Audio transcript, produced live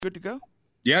Good to go?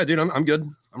 Yeah, dude, I'm good.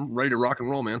 I'm ready to rock and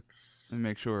roll, man. Let me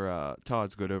make sure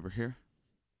Todd's good over here.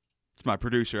 It's my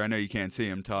producer. I know you can't see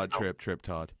him. Todd, Trip,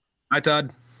 Todd. Hi,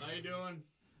 Todd. How you doing?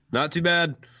 Not too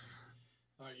bad.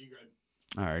 All right, you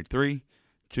good? All right, 3,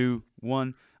 2,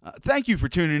 1. Thank you for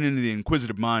tuning into the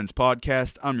Inquisitive Minds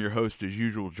podcast. I'm your host, as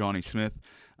usual, Johnny Smith.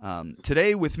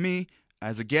 Today with me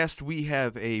as a guest, we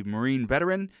have a Marine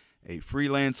veteran, a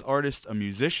freelance artist, a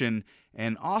musician,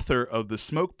 and author of the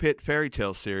Smoke Pit Fairy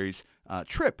Tale series,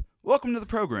 Trip. Welcome to the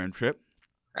program, Trip.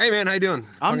 Hey, man, how you doing?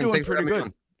 I'm doing pretty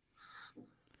good.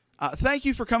 Thank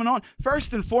you for coming on.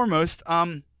 First and foremost,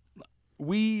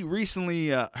 we recently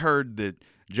heard that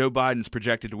Joe Biden's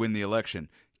projected to win the election.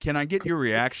 Can I get your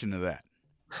reaction to that?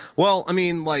 Well, I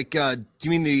mean, like, do you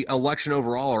mean the election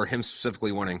overall or him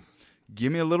specifically winning?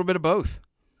 Give me a little bit of both.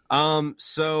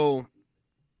 So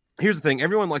here's the thing.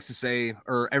 Everyone likes to say,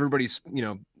 or everybody's,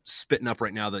 spitting up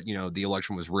right now that, the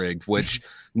election was rigged, which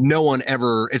no one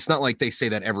ever, it's not like they say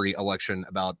that every election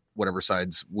about whatever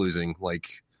side's losing,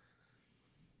 like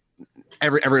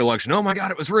every election. Oh my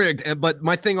God, it was rigged. But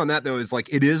my thing on that though, is like,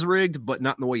 it is rigged, but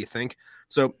not in the way you think.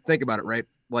 So think about it, right?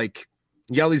 Like,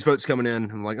 you got all these votes coming in.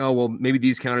 I'm like, oh, well, maybe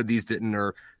these counted, these didn't,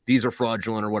 or these are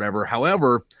fraudulent or whatever.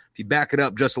 However, if you back it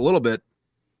up just a little bit,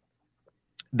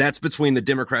 that's between the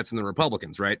Democrats and the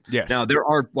Republicans, right? Yes. Now, there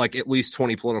are like at least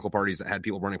 20 political parties that had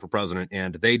people running for president,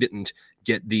 and they didn't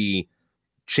get the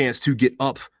chance to get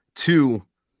up to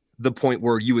the point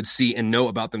where you would see and know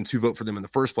about them to vote for them in the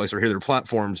first place or hear their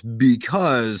platforms,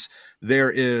 because there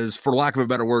is, for lack of a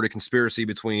better word, a conspiracy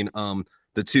between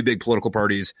the two big political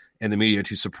parties and the media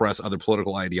to suppress other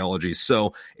political ideologies.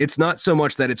 So it's not so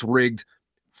much that it's rigged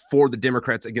for the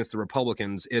Democrats against the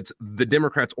Republicans. It's the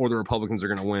Democrats or the Republicans are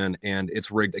going to win, and it's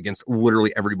rigged against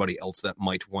literally everybody else that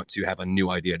might want to have a new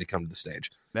idea to come to the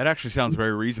stage. That actually sounds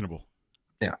very reasonable.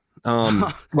 Yeah.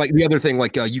 Like the other thing,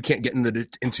 like you can't get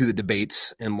into the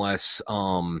debates unless,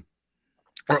 or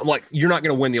like you're not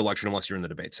going to win the election unless you're in the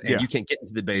debates, and you can't get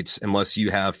into the debates unless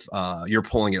you have, you're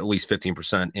polling at least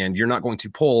 15%, and you're not going to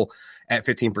poll at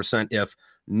 15% if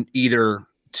either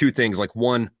two things, like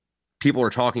one, people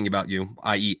are talking about you,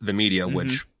 i.e. the media,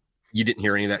 which you didn't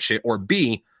hear any of that shit, or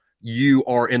B, you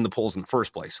are in the polls in the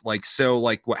first place. Like, so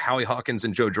like what Howie Hawkins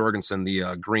and Joe Jorgensen,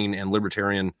 the Green and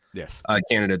Libertarian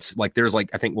candidates, like there's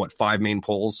like, I think 5 main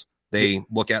polls they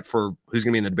look at for who's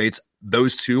going to be in the debates.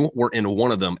 Those two were in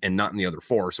one of them and not in the other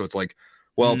 4. So it's like,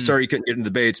 well, sorry, you couldn't get in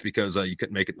the debates because you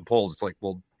couldn't make it in the polls. It's like,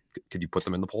 well, could you put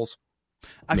them in the polls?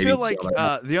 I feel like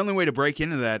the only way to break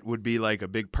into that would be like a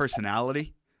big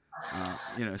personality.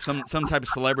 Some type of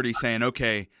celebrity saying,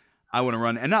 okay, I want to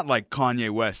run, and not like Kanye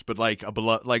West, but like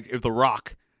like if The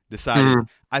Rock decided,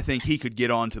 I think he could get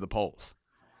onto the polls.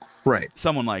 Right.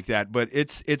 Someone like that. But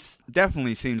it's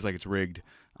definitely seems like it's rigged.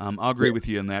 I'll agree with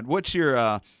you on that. What's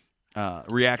your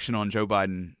reaction on Joe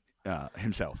Biden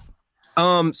himself?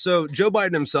 So Joe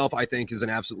Biden himself, I think, is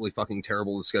an absolutely fucking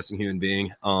terrible, disgusting human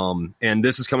being. And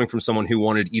this is coming from someone who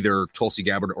wanted either Tulsi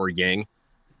Gabbard or Yang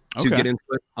to get into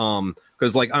it.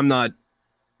 Because like I'm not,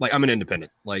 like I'm an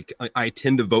independent. Like I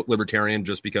tend to vote libertarian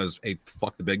just because, hey,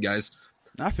 fuck the big guys.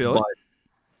 I feel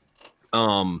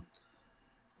it.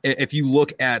 If you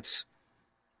look at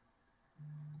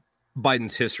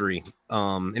Biden's history,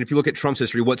 and if you look at Trump's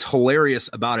history, what's hilarious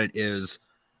about it is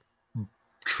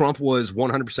Trump was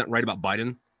 100% right about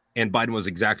Biden, and Biden was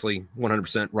exactly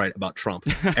 100% right about Trump.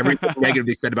 Everything negative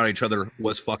they said about each other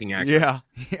was fucking accurate.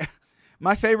 Yeah.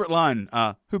 My favorite line,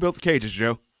 who built the cages,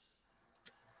 Joe?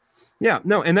 Yeah,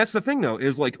 no, and that's the thing, though,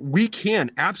 is like we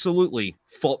can absolutely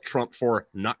fault Trump for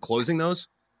not closing those,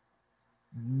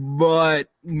 but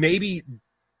maybe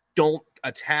don't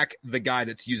attack the guy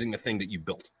that's using the thing that you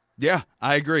built. Yeah,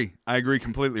 I agree. I agree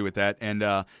completely with that. And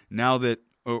now that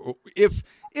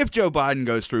if Joe Biden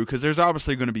goes through, because there's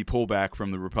obviously going to be pullback from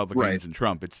the Republicans and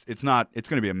Trump, it's going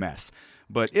to be a mess.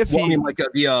 But if I mean, like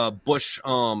the Bush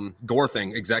Gore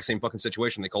thing, exact same fucking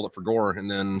situation. They called it for Gore, and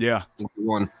then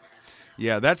won.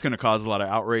 Yeah, that's going to cause a lot of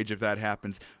outrage if that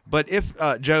happens. But if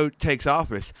Joe takes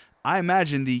office, I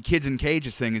imagine the kids in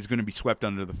cages thing is going to be swept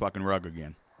under the fucking rug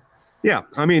again. Yeah,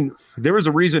 I mean, there was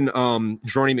a reason Joni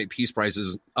McPeace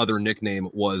Price's other nickname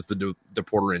was the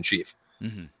Deporter-in-Chief.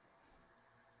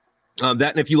 Mm-hmm.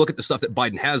 That, and if you look at the stuff that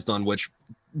Biden has done, which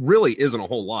really isn't a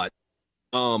whole lot,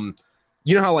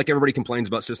 you know how like everybody complains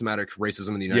about systematic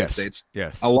racism in the United States?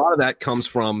 Yes. A lot of that comes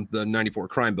from the 94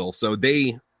 crime bill. So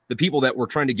the people that were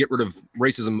trying to get rid of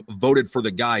racism voted for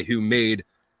the guy who made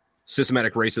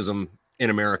systematic racism in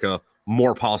America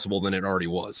more possible than it already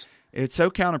was. It's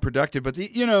so counterproductive. But,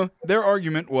 their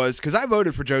argument was, because I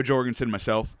voted for Joe Jorgensen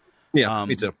myself. Yeah,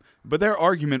 me too. But their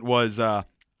argument was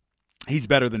he's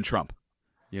better than Trump.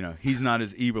 You know, he's not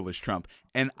as evil as Trump.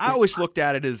 And I always looked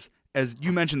at it as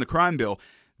you mentioned the crime bill.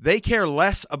 They care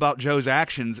less about Joe's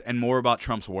actions and more about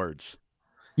Trump's words.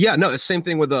 Yeah, no, it's the same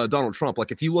thing with Donald Trump.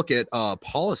 Like, if you look at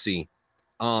policy,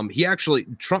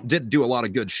 Trump did do a lot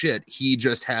of good shit. He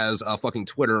just has a fucking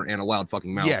Twitter and a loud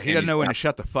fucking mouth. Yeah, he doesn't know when to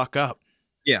shut the fuck up.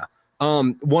 Yeah.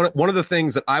 One of the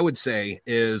things that I would say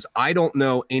is I don't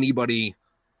know anybody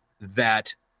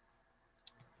that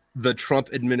the Trump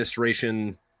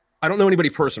administration, I don't know anybody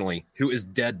personally who is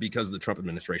dead because of the Trump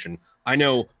administration. I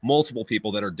know multiple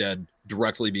people that are dead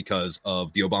directly because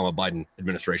of the Obama-Biden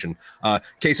administration.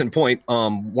 Case in point,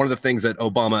 one of the things that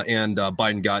Obama and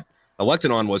Biden got elected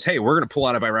on was, hey, we're going to pull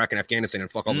out of Iraq and Afghanistan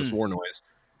and fuck all this war noise.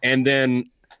 And then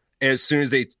as soon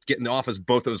as they get in the office,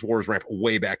 both those wars ramp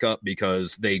way back up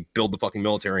because they build the fucking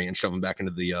military and shove them back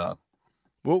into the...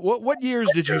 What years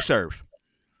did you serve?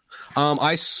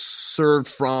 I served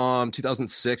from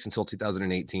 2006 until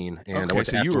 2018. And okay, I went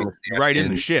to so you were right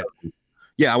in the shit.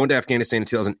 Yeah, I went to Afghanistan in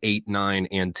 2008, 9,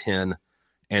 and 10,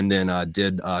 and then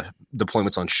did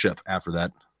deployments on ship after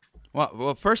that.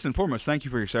 Well, first and foremost, thank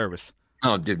you for your service.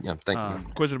 Oh, dude, yeah, thank you.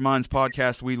 Inquisitive Minds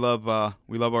podcast. We love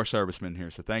our servicemen here,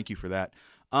 so thank you for that.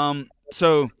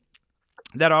 So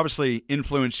that obviously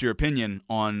influenced your opinion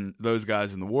on those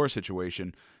guys in the war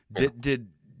situation. Did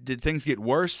things get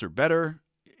worse or better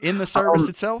in the service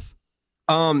itself?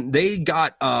 They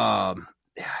got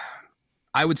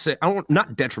I would say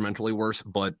not detrimentally worse,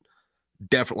 but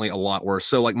definitely a lot worse.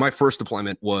 So like my first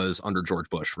deployment was under George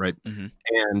Bush, right? Mm-hmm.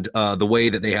 And the way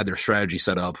that they had their strategy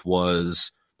set up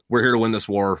was, we're here to win this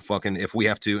war. Fucking, if we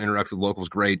have to interact with locals,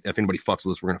 great. If anybody fucks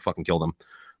with us, we're going to fucking kill them.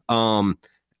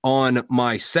 On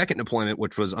my second deployment,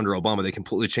 which was under Obama, they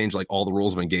completely changed like all the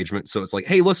rules of engagement. So it's like,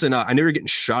 hey, listen, I know you're getting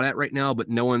shot at right now, but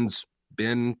no one's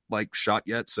been like shot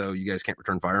yet, so you guys can't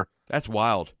return fire. That's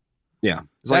wild. Yeah,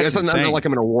 it's not like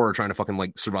I'm in a war trying to fucking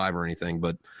like survive or anything,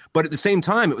 but at the same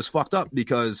time, it was fucked up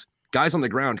because guys on the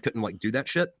ground couldn't like do that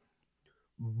shit.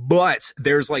 But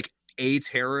there's like a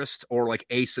terrorist or like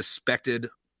a suspected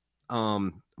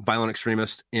violent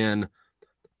extremist in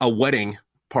a wedding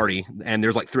party, and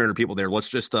there's like 300 people there. Let's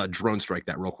just drone strike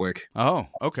that real quick. Oh,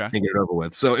 okay. And get it over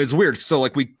with. So it's weird. So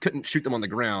like we couldn't shoot them on the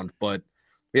ground, but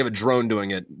we have a drone doing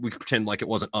it. We could pretend like it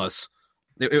wasn't us.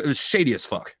 It was shady as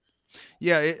fuck.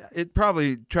 Yeah, it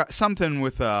probably something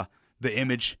with the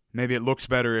image. Maybe it looks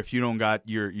better if you don't got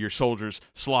your soldiers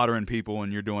slaughtering people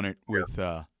and you're doing it with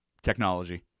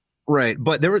technology. Right,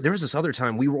 but there was this other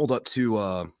time we rolled up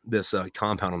to this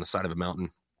compound on the side of a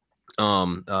mountain.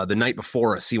 The night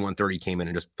before, a C-130 came in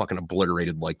and just fucking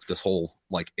obliterated like this whole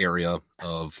like area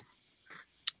of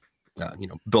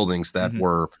buildings that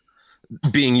were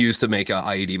being used to make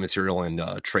IED material and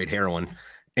trade heroin.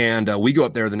 And we go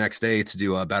up there the next day to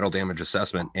do a battle damage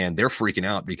assessment, and they're freaking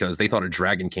out because they thought a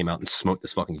dragon came out and smoked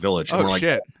this fucking village. And we're like,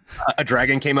 shit! A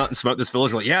dragon came out and smoked this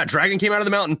village. We're like, yeah, a dragon came out of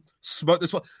the mountain, smoked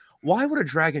this. Why would a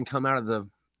dragon come out of the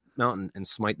mountain and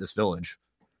smite this village?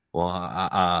 Well,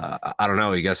 I don't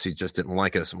know. I guess he just didn't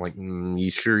like us. I'm like,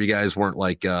 you sure you guys weren't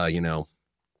like, running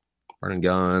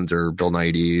guns or building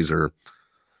IEDs or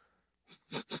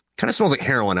kind of smells like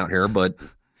heroin out here, but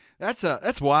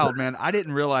that's wild, man. I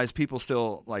didn't realize people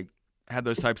still like had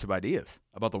those types of ideas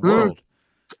about the world.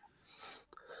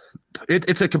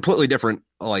 It's a completely different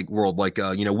like world. Like,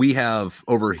 we have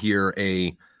over here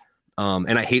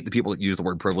and I hate the people that use the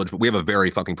word privilege, but we have a very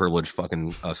fucking privileged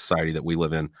fucking society that we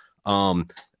live in.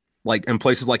 Like in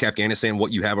places like Afghanistan,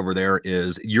 what you have over there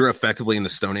is you're effectively in the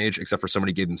Stone Age, except for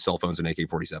somebody gave them cell phones and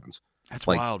AK-47s. That's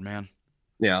like, wild, man.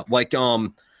 Yeah. Like,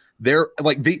 they're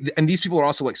like, and these people are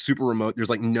also like super remote.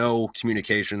 There's like no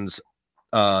communications,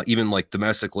 even like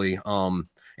domestically. And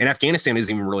Afghanistan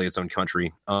isn't even really its own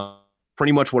country.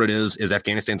 Pretty much what it is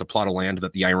Afghanistan's a plot of land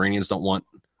that the Iranians don't want,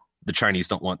 the Chinese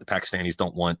don't want, the Pakistanis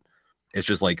don't want. It's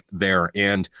just like there.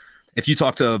 And if you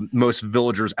talk to most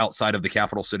villagers outside of the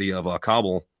capital city of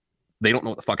Kabul, they don't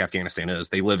know what the fuck Afghanistan is.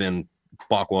 They live in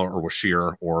Bakwa or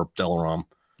Washir or Delaram.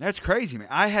 That's crazy, man.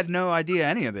 I had no idea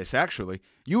any of this, actually.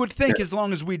 You would think as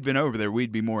long as we'd been over there,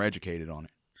 we'd be more educated on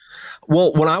it.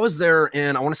 Well, when I was there,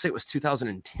 and I want to say it was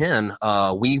 2010,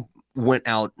 we went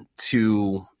out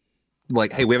to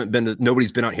like, hey,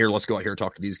 nobody's been out here. Let's go out here and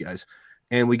talk to these guys.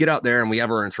 And we get out there and we have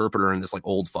our interpreter, and this like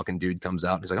old fucking dude comes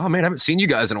out and he's like, oh man, I haven't seen you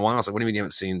guys in a while. I was like, what do you mean you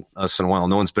haven't seen us in a while?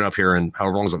 No one's been up here in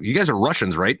however long. You guys are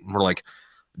Russians, right? And we're like,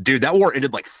 dude, that war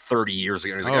ended like 30 years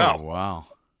ago. And he's like, oh, wow.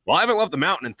 Well, I haven't left the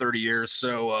mountain in 30 years.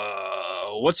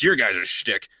 So what's your guys'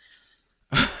 shtick?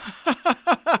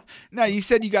 Now, you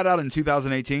said you got out in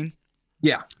 2018?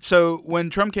 Yeah. So when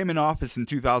Trump came in office in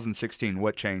 2016,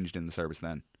 what changed in the service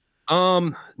then?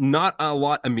 Not a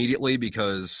lot immediately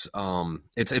because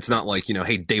it's not like,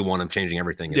 hey, day one I'm changing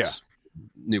everything. It's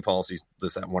new policies,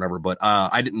 this, that, and whatever. But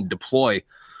I didn't deploy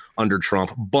under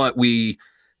Trump, but we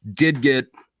did get,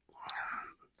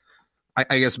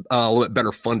 I guess, a little bit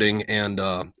better funding and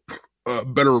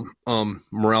better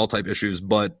morale type issues.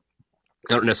 But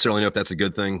I don't necessarily know if that's a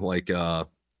good thing. Like, I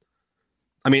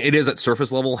mean, it is at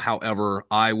surface level. However,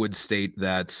 I would state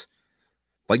that,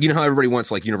 like, how everybody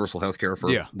wants like universal health care for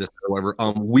this or whatever.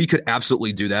 We could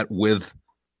absolutely do that with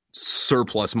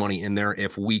surplus money in there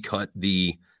if we cut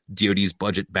the DoD's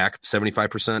budget back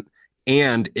 75%.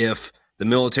 And if the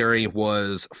military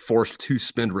was forced to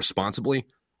spend responsibly,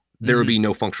 there would be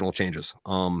no functional changes.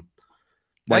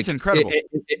 That's incredible.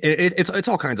 It's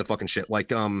all kinds of fucking shit.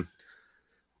 Like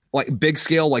big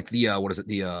scale, like the what is it?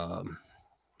 The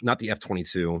not the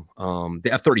F-22,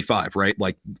 the F-35, right?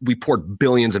 Like we poured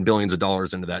billions and billions of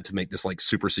dollars into that to make this like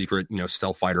super secret,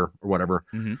 stealth fighter or whatever.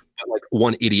 But like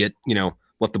one idiot,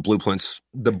 left the blueprints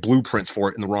for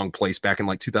it in the wrong place back in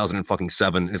like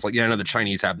 2007. It's like, no, the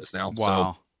Chinese have this now.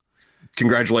 Wow. So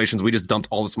congratulations. We just dumped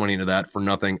all this money into that for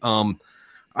nothing.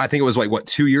 I think it was like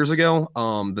 2 years ago.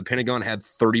 The Pentagon had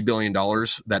 $30 billion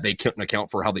that they couldn't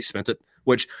account for how they spent it,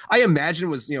 which I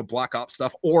imagine was, Black Ops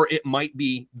stuff, or it might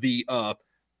be the,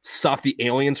 stop the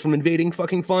aliens from invading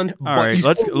fucking fund. All right.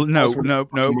 No,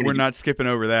 we're not skipping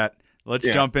over that. Let's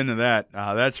jump into that.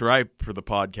 That's ripe for the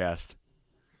podcast.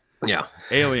 Yeah.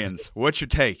 Aliens. What's your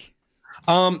take?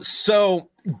 So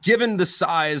given the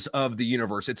size of the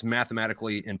universe, it's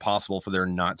mathematically impossible for there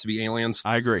not to be aliens.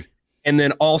 I agree. And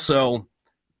then also,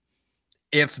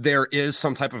 if there is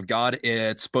some type of God,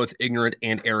 it's both ignorant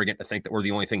and arrogant to think that we're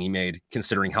the only thing he made,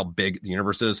 considering how big the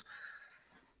universe is.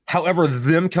 However,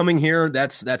 them coming here,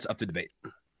 that's up to debate.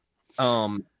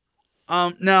 Now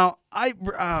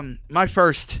my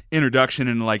first introduction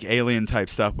into like alien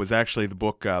type stuff was actually the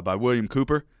book by William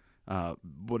Cooper.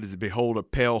 What is it? Behold a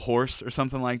Pale Horse or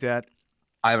something like that.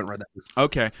 I haven't read that.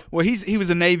 Okay. Well, he was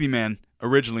a Navy man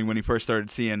originally when he first started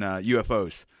seeing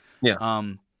UFOs. Yeah.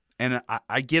 And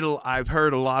I've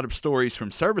heard a lot of stories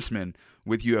from servicemen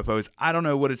with UFOs. I don't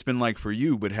know what it's been like for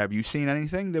you, but have you seen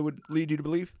anything that would lead you to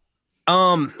believe?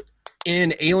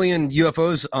 In alien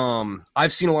UFOs,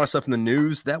 I've seen a lot of stuff in the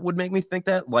news that would make me think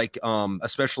that, like,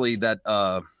 especially that,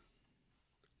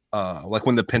 like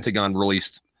when the Pentagon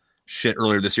released shit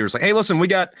earlier this year, it's like, hey, listen, we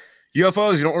got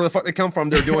UFOs. You don't know where the fuck they come from.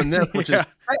 They're doing this, which is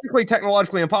technically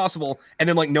technologically impossible. And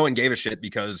then like no one gave a shit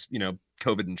because,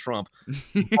 COVID and Trump.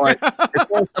 But as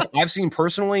far as stuff I've seen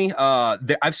personally,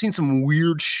 I've seen some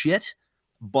weird shit,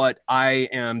 but I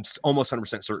am almost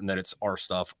 100% certain that it's our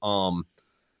stuff.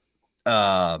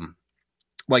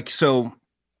 Like, so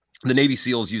the Navy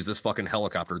SEALs use this fucking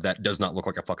helicopter that does not look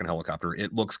like a fucking helicopter.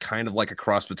 It looks kind of like a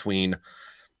cross between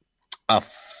a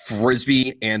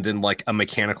Frisbee and then like a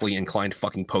mechanically inclined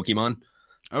fucking Pokemon.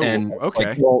 Oh, and okay.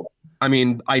 Like, well, I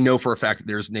mean, I know for a fact that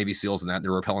there's Navy SEALs in that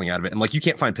they're repelling out of it. And like, you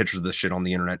can't find pictures of this shit on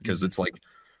the internet because it's like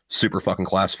super fucking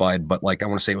classified. But like, I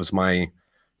want to say it was my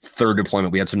third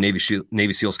deployment. We had some Navy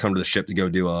SEALs come to the ship to go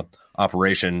do a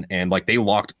operation. And like, they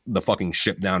locked the fucking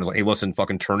ship down. It was like, hey, listen,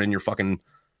 fucking turn in your fucking,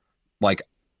 like,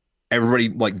 everybody,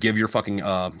 like, give your fucking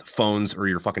phones or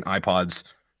your fucking iPods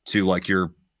to like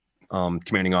your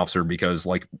commanding officer, because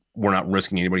like, we're not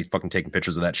risking anybody fucking taking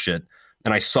pictures of that shit.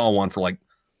 And I saw one for like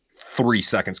 3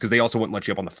 seconds because they also wouldn't let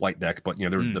you up on the flight deck, but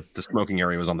the smoking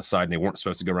area was on the side and they weren't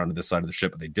supposed to go around to this side of the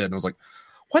ship, but they did. And I was like,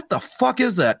 what the fuck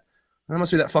is that? That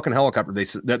must be that fucking helicopter.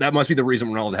 That must be the reason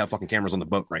we're not allowed to have fucking cameras on the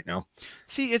boat right now.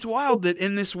 See, it's wild that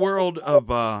in this world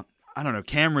of I don't know,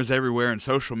 cameras everywhere and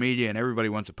social media, and everybody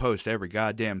wants to post every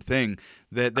goddamn thing,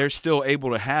 that they're still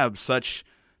able to have such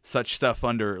stuff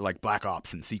under like Black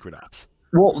Ops and Secret Ops.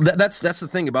 Well, that's the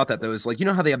thing about that though, is like,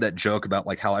 how they have that joke about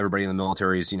like how everybody in the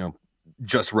military is,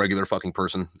 just regular fucking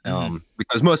person,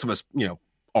 because most of us,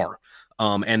 are,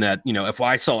 and that, if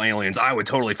I saw aliens, I would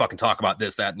totally fucking talk about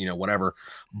this, that, whatever.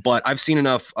 But I've seen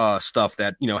enough stuff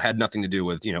that, had nothing to do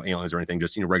with, aliens or anything,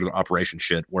 just, regular operation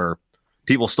shit where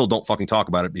people still don't fucking talk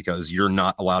about it because you're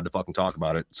not allowed to fucking talk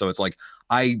about it. So it's like,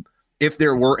 if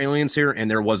there were aliens here and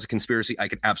there was a conspiracy, I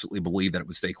could absolutely believe that it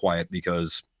would stay quiet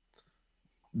because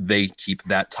they keep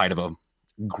that tight of a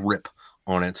grip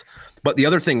on it. But the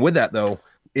other thing with that though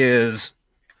is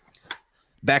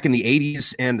back in the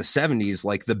 80s and the 70s,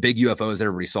 like the big UFOs that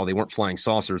everybody saw, they weren't flying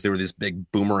saucers. They were this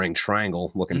big boomerang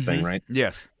triangle looking thing, right?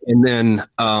 Yes. And then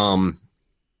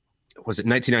was it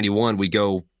 1991? We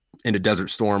go into Desert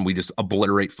Storm. We just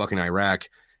obliterate fucking Iraq.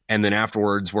 And then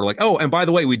afterwards we're like, oh, and by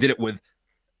the way, we did it with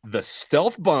the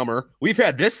stealth bomber. We've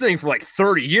had this thing for like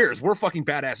 30 years. We're fucking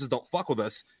badasses. Don't fuck with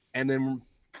us. And then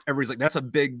everybody's like, that's a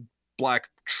big black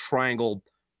triangle,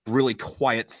 really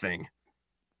quiet thing.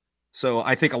 So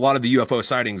I think a lot of the UFO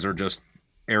sightings are just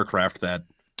aircraft that.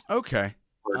 Okay.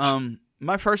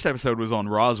 My first episode was on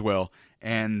Roswell,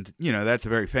 and that's a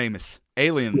very famous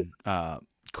alien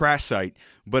crash site,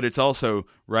 but it's also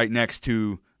right next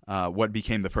to what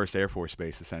became the first Air Force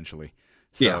base, essentially.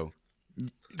 So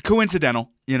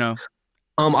coincidental,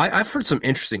 I've heard some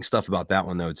interesting stuff about that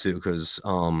one though too, because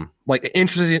like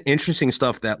interesting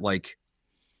stuff that like,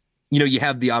 you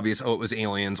have the obvious, it was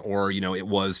aliens, or it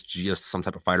was just some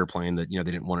type of fighter plane that they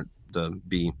didn't want it to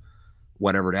be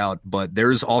whatevered out. But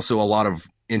there's also a lot of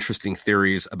interesting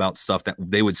theories about stuff that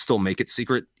they would still make it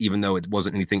secret, even though it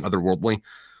wasn't anything otherworldly.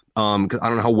 'Cause I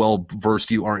don't know how well versed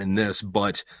you are in this,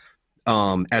 but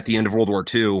at the end of World War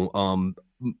II,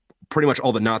 pretty much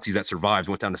all the Nazis that survived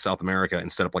went down to South America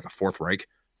and set up like a Fourth Reich.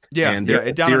 Down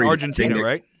in Argentina,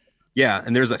 right? Yeah,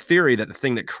 and there's a theory that the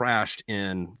thing that crashed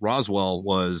in Roswell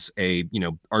was a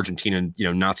Argentinian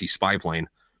Nazi spy plane,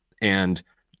 and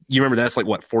you remember that's like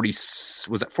what 40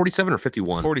 was that 47 or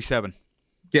 51? 47.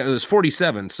 Yeah, it was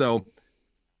 47. So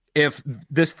if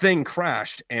this thing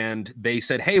crashed and they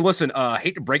said, "Hey, listen,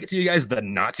 hate to break it to you guys, the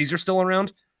Nazis are still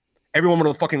around," everyone would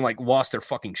have fucking like lost their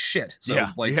fucking shit. So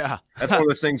that's one of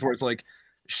those things where it's like,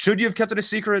 should you have kept it a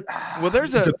secret? Well,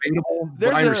 there's debatable,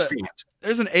 but I understand.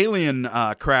 There's an alien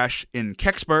crash in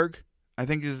Kecksburg. I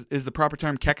think is the proper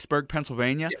term, Kecksburg,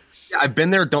 Pennsylvania. Yeah, I've been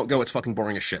there. Don't go. It's fucking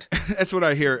boring as shit. That's what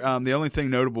I hear. The only thing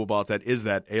notable about that is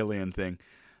that alien thing.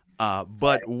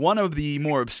 But one of the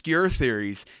more obscure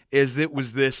theories is it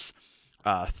was this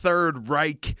Third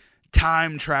Reich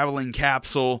time-traveling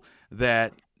capsule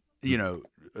that,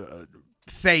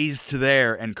 phased to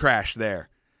there and crashed there.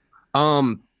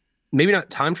 Maybe not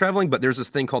time-traveling, but there's this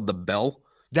thing called the Bell.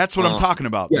 That's what I'm talking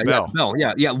about, the Bell. Bell.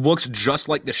 Yeah, it looks just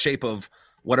like the shape of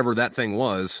whatever that thing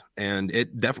was, and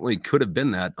it definitely could have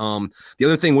been that. The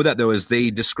other thing with that, though, is they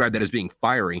described that as being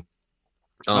fiery,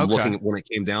 looking at when it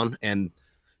came down, and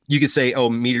you could say,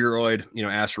 meteoroid,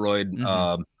 asteroid,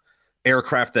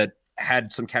 aircraft that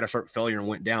had some catastrophic failure and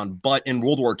went down. But in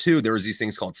World War II, there was these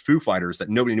things called Foo Fighters that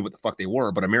nobody knew what the fuck they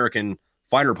were, but American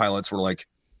fighter pilots were like,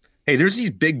 hey, there's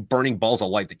these big burning balls of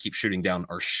light that keep shooting down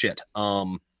our shit.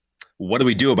 What do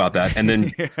we do about that? And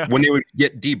then when they would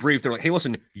get debriefed, they're like, hey,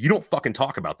 listen, you don't fucking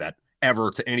talk about that ever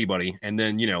to anybody. And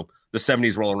then, the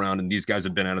 70s roll around and these guys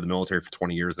have been out of the military for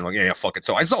 20 years. And they're like, yeah, fuck it.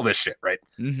 So I saw this shit, right?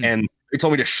 Mm-hmm. And they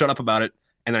told me to shut up about it.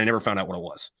 And then I never found out what it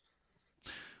was.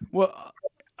 Well,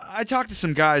 I talked to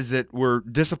some guys that were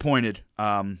disappointed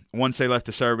once they left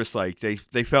the service. Like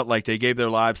they felt like they gave their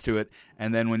lives to it.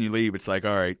 And then when you leave, it's like,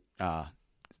 all right,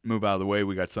 move out of the way.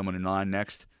 We got someone in line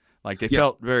next. Like they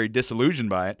felt very disillusioned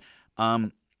by it.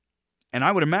 And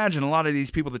I would imagine a lot of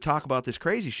these people that talk about this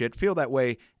crazy shit feel that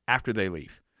way after they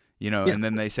leave, and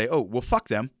then they say, oh, well, fuck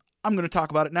them. I'm going to talk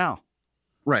about it now.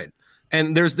 Right.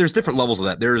 And there's different levels of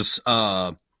that. There's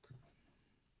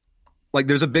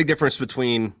there's a big difference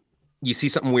between you see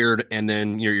something weird and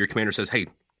then your commander says, hey,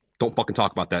 don't fucking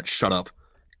talk about that. Shut up.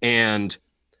 And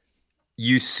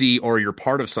you see, or you're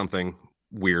part of something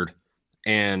weird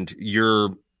and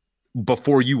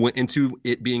before you went into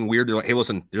it being weird, they're like, hey,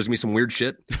 listen, there's gonna be some weird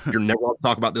shit. You're never allowed to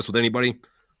talk about this with anybody.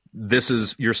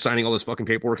 You're signing all this fucking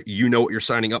paperwork. You know what you're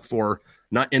signing up for,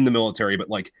 not in the military, but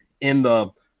like in the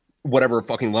whatever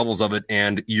fucking levels of it.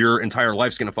 And your entire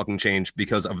life's gonna fucking change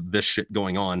because of this shit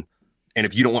going on. And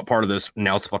if you don't want part of this,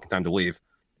 now's the fucking time to leave.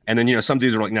 And then, some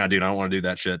dudes are like, nah, dude, I don't want to do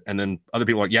that shit. And then other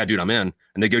people are like, yeah, dude, I'm in.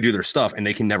 And they go do their stuff and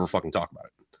they can never fucking talk about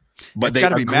it. But they got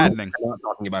to be maddening. Not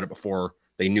talking about it before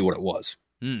they knew what it was.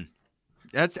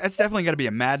 That's definitely got to be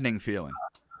a maddening feeling.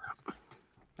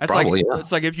 That's Probably,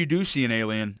 it's like if you do see an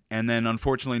alien and then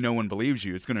unfortunately no one believes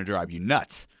you, it's going to drive you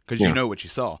nuts because you know what you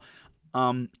saw.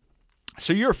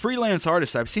 So you're a freelance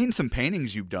artist. I've seen some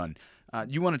paintings you've done.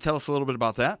 You want to tell us a little bit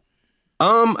about that?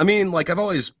 I mean, like I've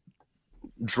always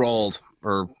drawled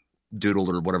or doodled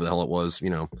or whatever the hell it was,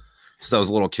 since I was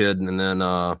a little kid. And then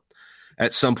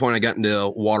at some point I got into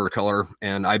watercolor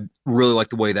and I really like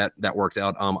the way that worked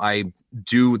out. I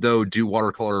do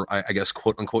watercolor, I guess,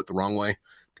 quote unquote, the wrong way,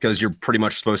 because you're pretty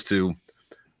much supposed to,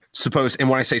 and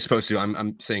when I say supposed to,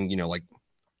 I'm saying, like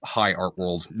high art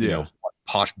world,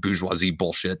 posh bourgeoisie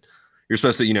bullshit. You're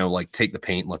supposed to, like take the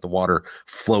paint, let the water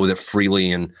flow with it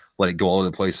freely and let it go all over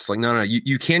the place. It's like, no,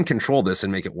 you can control this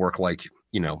and make it work like,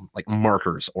 like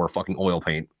markers or fucking oil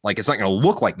paint. Like it's not going to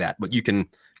look like that, but you can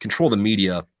control the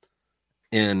media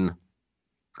in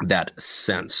that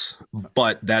sense.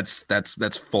 But that's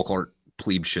folk art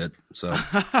plebe shit. So,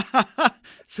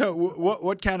 so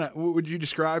what kind of, would you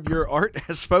describe your art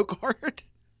as folk art?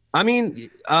 I mean,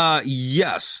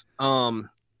 yes.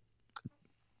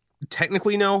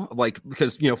 technically no, like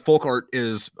because folk art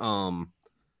is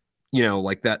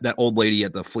like that old lady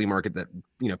at the flea market that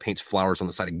paints flowers on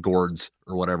the side of gourds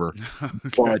or whatever. Okay.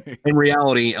 But in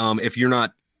reality, if you're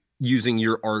not using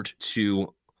your art to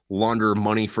launder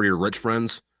money for your rich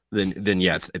friends, then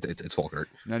yeah, it's folk art.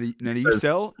 Now do you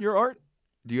sell your art?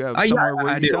 Do you have somewhere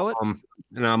where you sell it?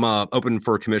 And I'm open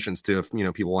for commissions too. If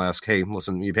people ask, hey,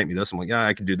 listen, you paint me this, I'm like, yeah,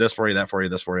 I can do this for you, that for you,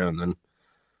 this for you, and then.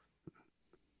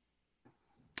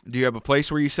 Do you have a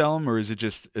place where you sell them, or is it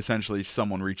just essentially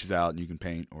someone reaches out and you can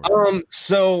paint? Or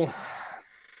so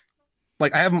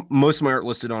like I have most of my art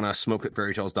listed on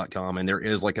smokepitfairytales.com, and there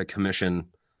is like a commission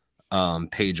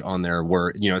page on there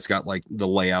where it's got like the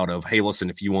layout of, hey,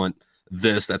 listen, if you want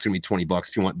this, that's gonna be $20.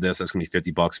 If you want this, that's gonna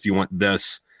be $50. If you want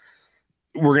this,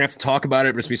 we're gonna have to talk about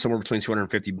it, but it's gonna be somewhere between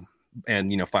 $250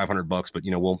 and $500. But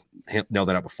we'll nail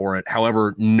that out before it.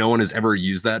 However, no one has ever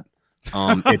used that.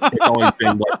 It's always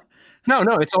been like. No,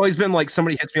 it's always been like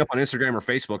somebody hits me up on Instagram or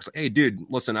Facebook. It's like, hey, dude,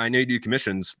 listen, I know you do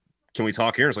commissions. Can we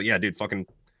talk here? It's like, yeah, dude, fucking,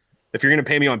 if you're going to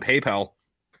pay me on PayPal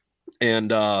and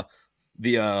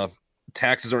the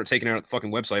taxes aren't taken out at the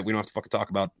fucking website, we don't have to fucking talk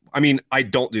about. I mean, I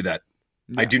don't do that.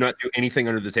 Yeah. I do not do anything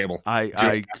under the table.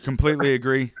 I completely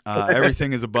agree.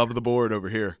 Everything is above the board over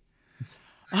here.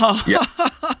 Yeah.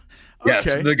 Yes,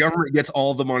 Okay. the government gets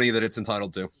all the money that it's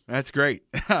entitled to. That's great.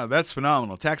 That's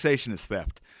phenomenal. Taxation is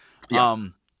theft. Yeah.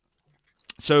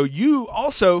 So you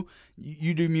also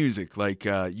you do music, like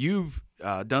you've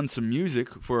done some music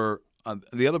for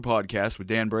the other podcast with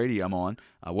Dan Brady I'm on,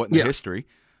 What in the History.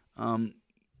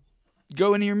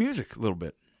 Go into your music a little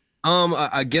bit.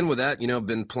 Again with that, I've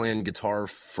been playing guitar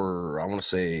for, I want to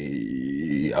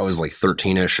say I was like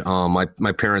 13ish.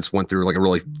 My parents went through like a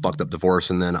really fucked up divorce,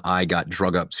 and then I got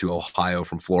drug up to Ohio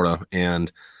from Florida,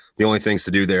 and the only things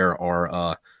to do there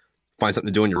are find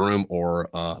something to do in your room or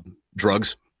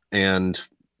drugs. And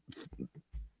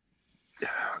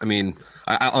I mean,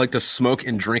 I like to smoke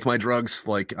and drink my drugs.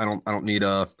 Like I don't need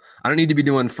to be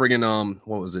doing friggin'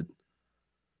 what was it?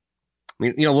 I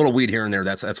mean, a little weed here and there.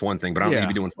 That's one thing, but I don't need to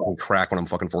be doing fucking crack when I'm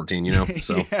fucking 14.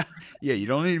 So yeah, you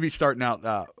don't need to be starting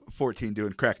out 14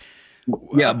 doing crack.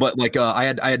 Yeah, but like I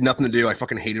had nothing to do. I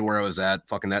fucking hated where I was at.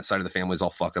 Fucking that side of the family is all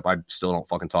fucked up. I still don't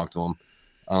fucking talk to them.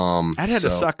 I'd had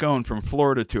to suck going from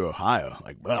Florida to Ohio.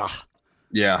 Like, ugh.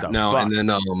 Yeah, no, fuck? And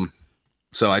then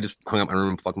so I just hung up my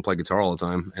room and fucking played guitar all the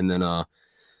time, and then I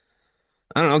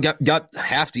don't know, got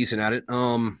half decent at it.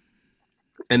 And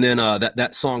then that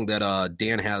song that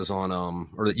Dan has on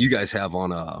or that you guys have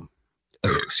on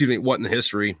excuse me, What in the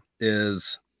History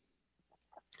is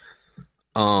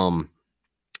kind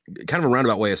of a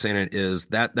roundabout way of saying it is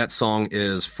that song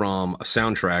is from a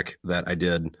soundtrack that I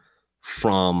did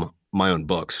from my own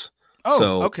books. Oh,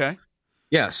 so, okay.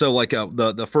 Yeah, so like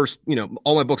the first,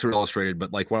 all my books were illustrated,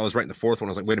 but like when I was writing the fourth one,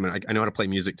 I was like, wait a minute, I know how to play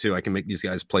music too. I can make these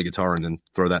guys play guitar and then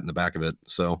throw that in the back of it.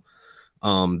 So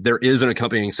there is an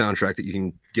accompanying soundtrack that you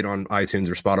can get on iTunes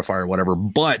or Spotify or whatever.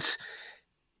 But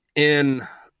in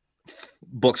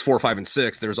books 4, 5, and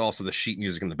 6, there's also the sheet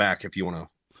music in the back if you want to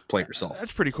play it yourself.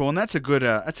 That's pretty cool, and that's a good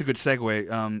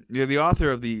segue. You're the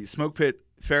author of the Smoke Pit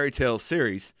Fairy Tales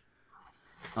series.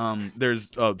 There's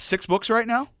 6 books right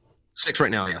now? 6 right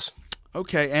now, yes.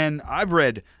 Okay, and I've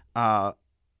read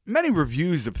many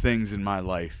reviews of things in my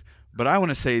life, but I want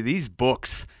to say these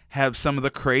books have some of the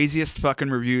craziest fucking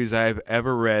reviews I've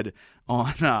ever read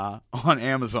on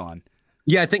Amazon.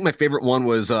 Yeah, I think my favorite one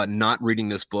was not reading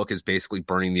this book is basically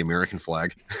burning the American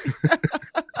flag.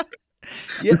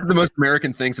 Yeah. This is the most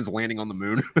American thing since landing on the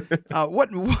moon.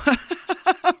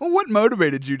 What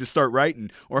motivated you to start writing,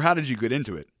 or how did you get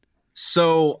into it?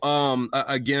 So,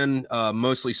 again,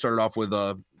 mostly started off with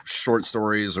short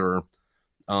stories or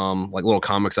like little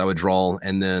comics I would draw,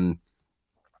 and then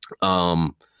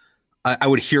I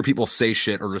would hear people say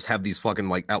shit or just have these fucking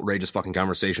like outrageous fucking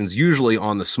conversations, usually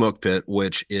on the smoke pit,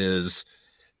 which is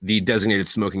the designated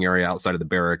smoking area outside of the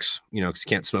barracks, because you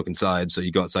can't smoke inside. So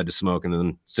you go outside to smoke. And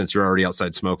then since you're already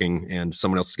outside smoking and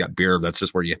someone else has got beer, that's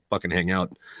just where you fucking hang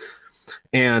out.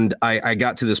 And I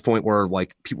got to this point where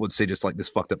like people would say just like this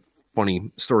fucked up,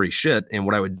 funny story shit. And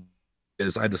what I would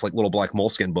is I had this like little black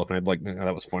moleskin book, and I'd like,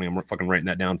 that was funny. I'm fucking writing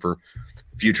that down for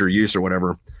future use or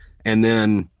whatever. And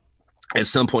then at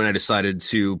some point I decided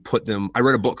to put them, I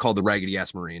read a book called The Raggedy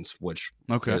Ass Marines, which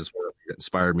is where it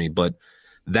inspired me. But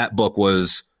that book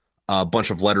was a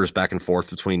bunch of letters back and forth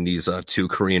between these 2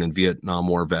 Korean and Vietnam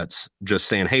War vets just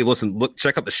saying, hey, listen, look,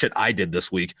 check out the shit I did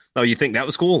this week. Oh, you think that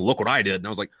was cool? Look what I did. And I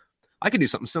was like, I could do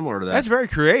something similar to that. That's very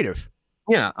creative.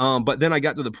 Yeah. But then I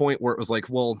got to the point where it was like,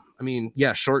 well, I mean,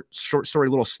 yeah, short story,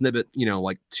 little snippet,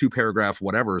 like 2 paragraph,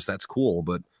 whatever's, that's cool.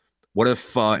 But What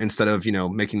if instead of,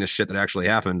 making this shit that actually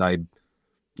happened, I,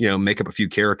 make up a few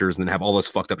characters and then have all this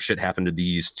fucked up shit happen to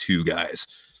these two guys?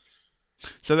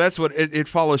 So that's what it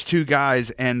follows, two guys,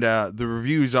 and the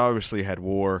reviews obviously had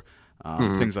war,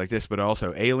 things like this, but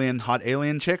also hot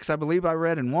alien chicks, I believe I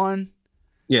read in one.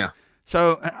 Yeah.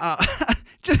 So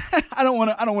I don't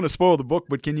want to spoil the book,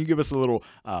 but can you give us a little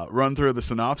run through of the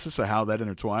synopsis of how that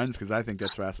intertwines? Because I think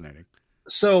that's fascinating.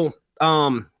 So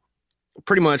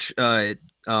pretty much,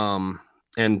 and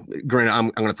granted, I'm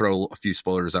going to throw a few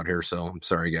spoilers out here, so I'm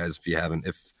sorry guys if you haven't.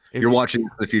 If you're watching in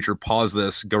the future, pause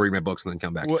this, go read my books, and then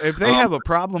come back. Well, if they have a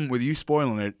problem with you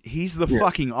spoiling it, he's the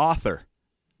fucking author.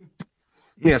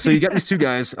 Yeah, so you got these two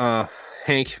guys,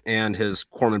 Hank and his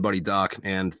corpsman buddy Doc,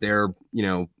 and they're,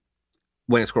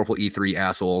 Lance Corporal E3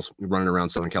 assholes running around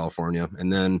Southern California.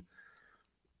 And then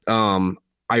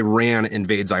Iran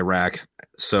invades Iraq,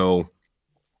 so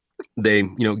they,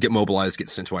 get mobilized, get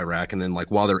sent to Iraq, and then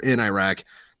while they're in Iraq,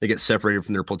 they get separated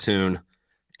from their platoon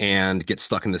and get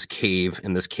stuck in this cave,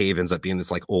 and this cave ends up being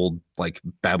this old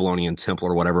Babylonian temple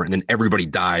or whatever, and then everybody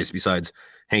dies besides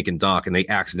Hank and Doc, and they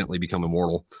accidentally become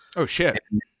immortal. Oh shit.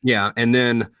 And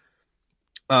then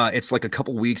it's a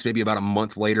couple weeks, maybe about a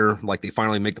month later, they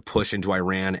finally make the push into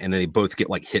Iran, and they both get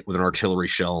hit with an artillery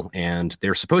shell, and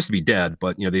they're supposed to be dead,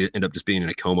 but they end up just being in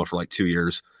a coma for 2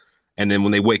 years. And then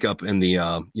when they wake up in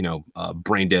the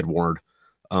brain dead ward,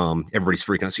 everybody's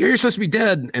freaking out. So you're supposed to be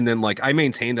dead. And then I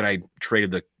maintain that I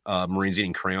traded the Marines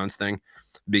eating crayons thing,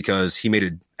 because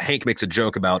Hank makes a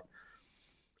joke about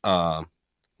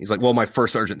he's like, well, my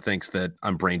first sergeant thinks that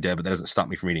I'm brain dead, but that doesn't stop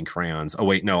me from eating crayons. Oh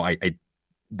wait, no,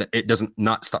 it doesn't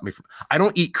not stop me from. I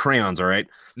don't eat crayons, all right.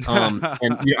 And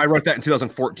I wrote that in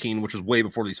 2014, which was way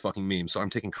before these fucking memes, so I'm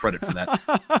taking credit for that.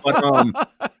 But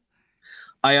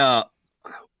I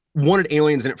wanted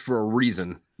aliens in it for a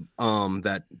reason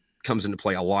that comes into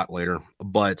play a lot later.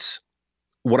 But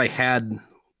what I had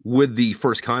with the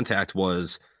First Contact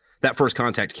was that First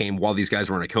Contact came while these guys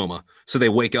were in a coma. So they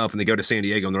wake up and they go to San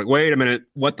Diego and they're like, wait a minute,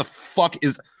 what the fuck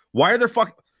why are there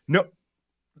no.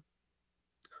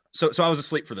 So I was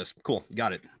asleep for this. Cool.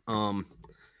 Got it.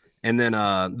 And then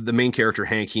the main character,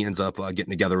 Hank, he ends up getting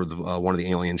together with one of the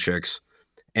alien chicks.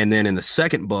 And then in the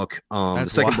second book,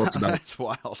 book's about that's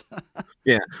wild.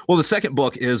 Yeah. Well, the second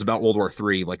book is about World War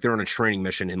III. They're on a training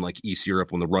mission in East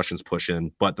Europe when the Russians push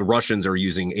in, but the Russians are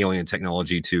using alien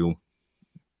technology to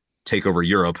take over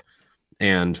Europe.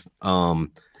 And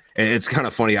it's kind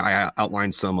of funny. I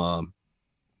outlined some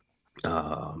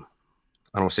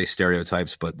I don't want to say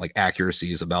stereotypes, but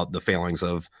accuracies about the failings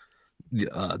of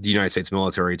the United States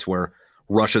military, to where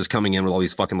Russia's coming in with all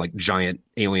these fucking giant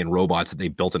alien robots that they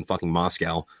built in fucking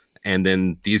Moscow. And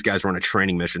then these guys were on a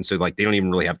training mission. So they don't even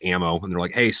really have ammo. And they're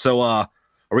like, hey, so are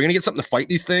we going to get something to fight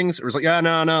these things? Or it's yeah,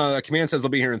 no. The command says they'll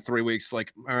be here in 3 weeks. All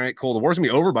right, cool. The war's going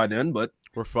to be over by then, but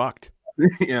we're fucked.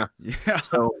 Yeah.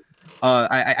 So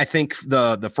I think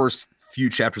the first few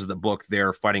chapters of the book,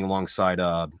 they're fighting alongside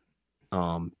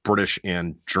British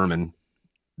and German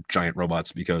giant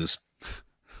robots, because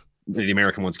the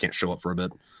American ones can't show up for a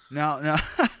bit. Now,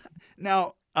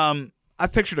 I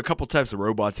pictured a couple types of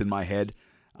robots in my head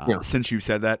since you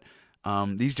said that.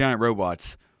 These giant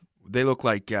robots, they look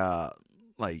like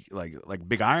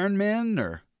big Iron Men,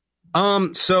 or?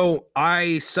 So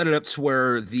I set it up to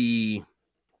where the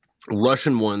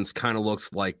Russian ones kind of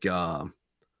looks like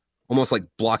almost like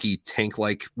blocky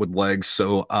tank-like with legs.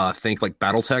 So think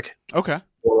BattleTech. Okay.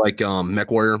 Or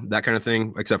MechWarrior, that kind of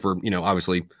thing. Except for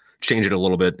obviously change it a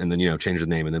little bit, and then change the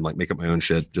name, and then make up my own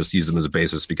shit. Just use them as a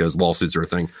basis because lawsuits are a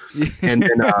thing. And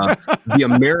then the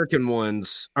American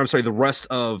ones, the rest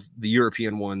of the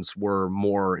European ones were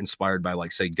more inspired by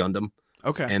say Gundam.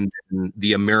 Okay. And then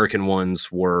the American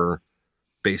ones were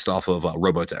based off of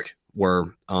Robotech,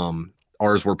 where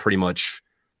ours were pretty much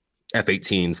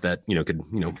F-18s that could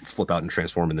flip out and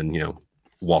transform and then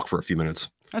walk for a few minutes.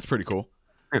 That's pretty cool.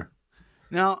 Yeah.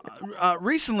 Now,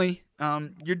 recently,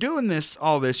 you're doing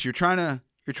all this. You're trying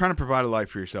to provide a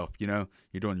life for yourself. You're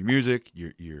doing your music.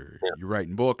 You're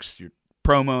writing books. You're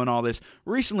promo and all this.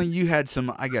 Recently, you had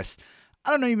some, I guess,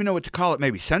 I don't even know what to call it.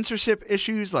 Maybe censorship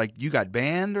issues. You got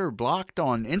banned or blocked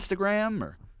on Instagram,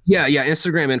 or? Yeah.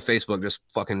 Instagram and Facebook just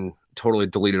fucking totally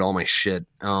deleted all my shit.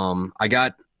 I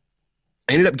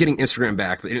ended up getting Instagram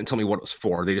back, but they didn't tell me what it was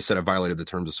for. They just said I violated the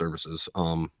terms of services.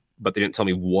 But they didn't tell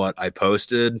me what I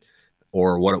posted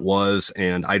or what it was,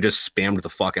 and I just spammed the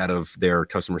fuck out of their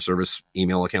customer service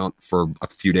email account for a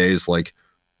few days. It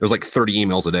was 30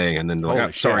 emails a day, and then they're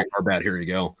like, sorry, our bad, here you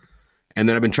go. And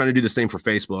then I've been trying to do the same for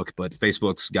Facebook, but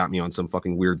Facebook's got me on some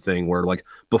fucking weird thing where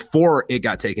before it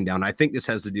got taken down, I think this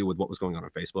has to do with what was going on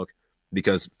Facebook.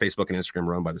 because Facebook and Instagram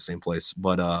are owned by the same place.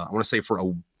 But I want to say for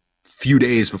a few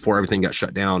days before everything got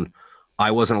shut down,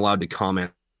 I wasn't allowed to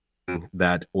comment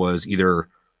that was either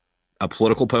a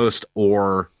political post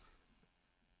or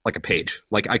like a page.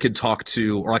 Like I could talk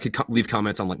to, or I could leave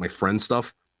comments on like my friend's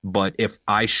stuff. But if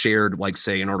I shared, like,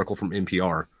 say, an article from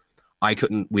NPR, I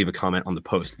couldn't leave a comment on the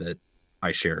post that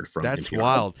I shared from That's NPR.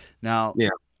 wild. Now, yeah,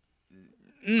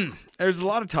 there's a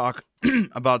lot of talk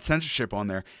about censorship on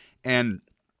there, and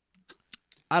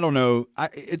I don't know.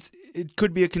 It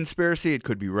could be a conspiracy. It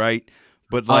could be right,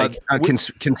 but like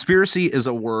conspiracy is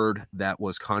a word that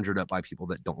was conjured up by people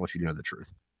that don't want you to know the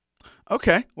truth.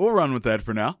 Okay, we'll run with that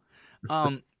for now.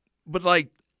 But like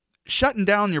shutting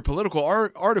down your political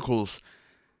articles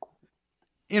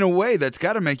in a way that's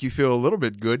got to make you feel a little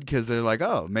bit good because they're like,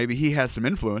 oh, maybe he has some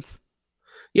influence.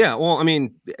 Yeah, well, I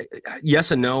mean,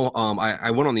 yes and no.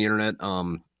 I went on the internet.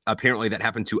 Apparently that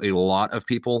happened to a lot of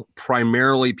people,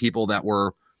 primarily people that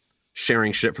were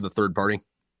sharing shit for the third party.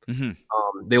 Mm-hmm.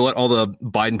 They let all the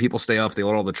Biden people stay up. They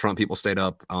let all the Trump people stay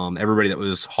up. Everybody that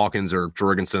was Hawkins or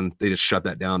Jorgensen, they just shut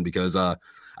that down because I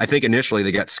think initially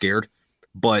they got scared.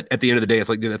 But at the end of the day, it's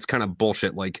like, dude, that's kind of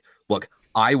bullshit. Like, look,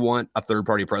 I want a third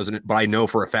party president, but I know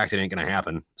for a fact it ain't going to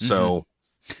happen. Mm-hmm. So,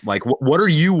 like, what are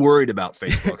you worried about,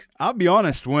 Facebook? I'll be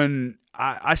honest. When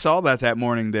I saw that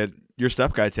morning that your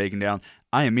stuff got taken down,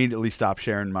 I immediately stopped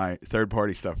sharing my third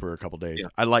party stuff for a couple days. Yeah.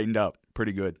 I lightened up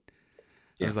pretty good.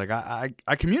 Yeah. I was like,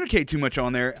 I communicate too much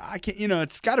on there. I can't,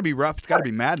 it's got to be rough. It's got to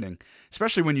be maddening,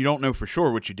 especially when you don't know for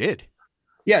sure what you did.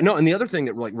 Yeah, no, and the other thing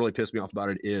that like really pissed me off about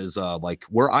it is like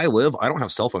where I live, I don't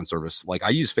have cell phone service. Like I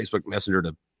use Facebook Messenger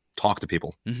to talk to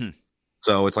people. Mm-hmm.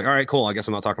 So it's like, all right, cool. I guess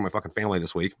I'm not talking to my fucking family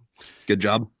this week. Good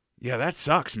job. Yeah, that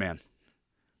sucks, man.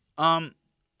 And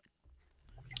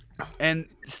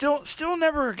still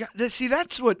never got. See,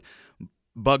 that's what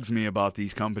bugs me about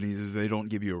these companies is they don't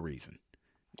give you a reason.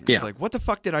 It's like, what the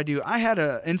fuck did I do? I had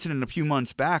an incident a few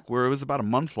months back where it was about a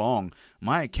month long.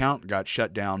 My account got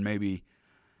shut down maybe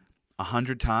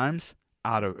 100 times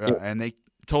and they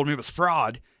told me it was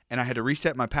fraud, and I had to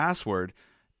reset my password,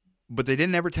 but they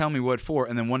didn't ever tell me what for.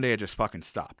 And then one day I just fucking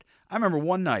stopped. I remember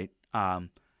one night,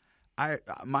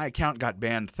 my account got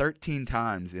banned 13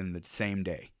 times in the same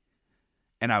day.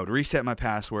 And I would reset my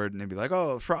password, and they'd be like,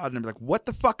 oh, fraud. And I'd be like, what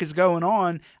the fuck is going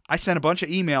on? I sent a bunch of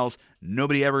emails.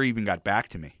 Nobody ever even got back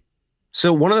to me.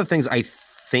 So one of the things I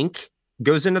think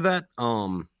goes into that,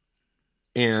 and,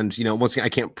 once again, I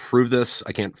can't prove this.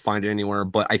 I can't find it anywhere.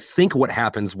 But I think what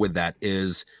happens with that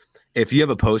is if you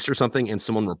have a post or something and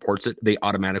someone reports it, they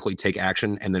automatically take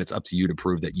action. And then it's up to you to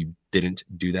prove that you didn't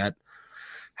do that.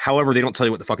 However, they don't tell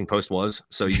you what the fucking post was.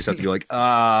 So you just have to be like,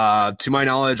 to my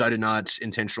knowledge, I did not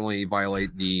intentionally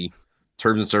violate the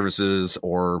terms and services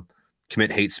or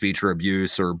commit hate speech or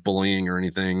abuse or bullying or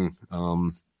anything.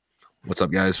 What's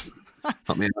up, guys?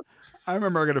 Help me out. I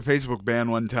remember I got a Facebook ban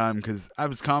one time because I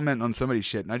was commenting on somebody's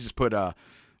shit, and I just put,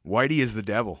 Whitey is the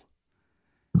devil.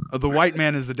 The white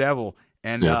man is the devil.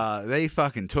 And they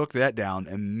fucking took that down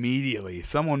immediately.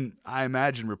 Someone, I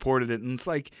imagine, reported it, and it's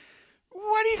like,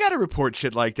 why do you got to report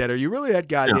shit like that? Are you really that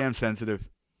goddamn sensitive?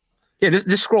 Yeah,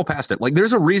 just scroll past it. Like,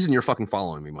 there's a reason you're fucking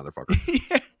following me, motherfucker.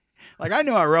 Yeah. Like, I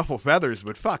know I ruffle feathers,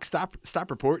 but fuck, stop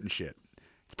reporting shit.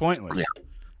 It's pointless.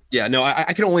 Yeah, no,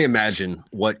 I can only imagine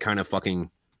what kind of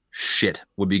fucking shit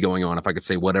would be going on if I could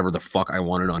say whatever the fuck I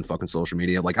wanted on fucking social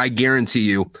media. Like, I guarantee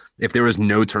you, if there was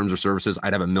no terms or services,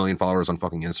 I'd have 1 million followers on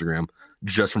fucking Instagram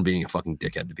just from being a fucking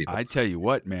dickhead to people. I tell you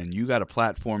what, man, you got a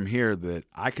platform here that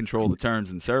I control the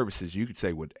terms and services. You could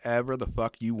say whatever the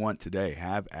fuck you want today.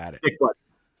 Have at it.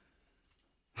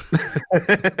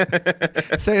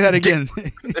 Say that again.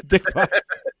 Dick butt.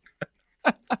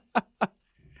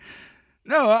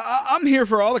 No, I'm here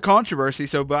for all the controversy.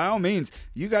 So by all means,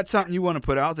 you got something you want to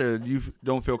put out there that you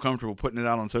don't feel comfortable putting it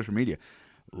out on social media,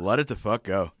 let it the fuck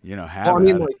go. Have at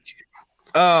it.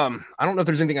 I don't know if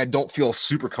there's anything I don't feel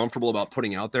super comfortable about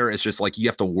putting out there. It's just like you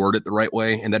have to word it the right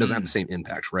way, and that doesn't have the same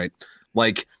impact, right?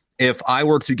 Like if I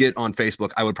were to get on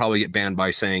Facebook, I would probably get banned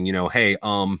by saying, hey,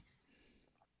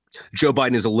 Joe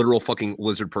Biden is a literal fucking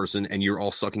lizard person, and you're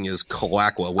all sucking his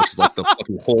cloaca, which is like the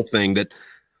fucking whole thing that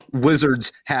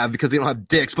wizards have because they don't have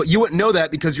dicks. But you wouldn't know that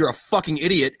because you're a fucking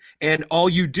idiot, and all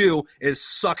you do is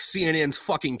suck CNN's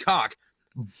fucking cock.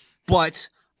 But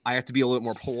I have to be a little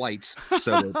more polite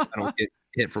so that I don't get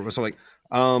hit for it. So like,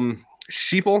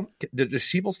 sheeple, does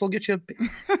sheeple still get you?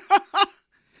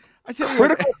 I tell you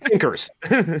critical thinkers.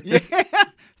 Yeah.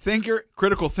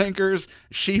 Critical thinkers,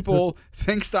 sheeple,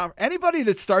 think stop. Anybody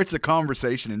that starts a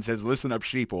conversation and says, listen up,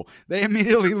 sheeple, they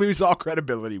immediately lose all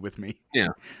credibility with me. Yeah.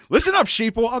 Listen up,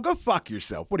 sheeple. I'll go fuck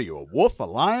yourself. What are you, a wolf, a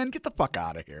lion? Get the fuck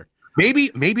out of here.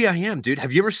 Maybe I am, dude.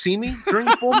 Have you ever seen me during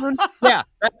a full moon? Yeah,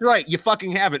 that's right. You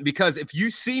fucking haven't, because if you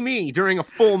see me during a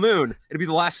full moon, it'll be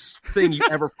the last thing you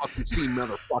ever fucking see,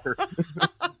 motherfucker.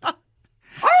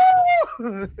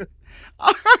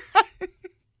 All right.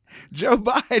 Joe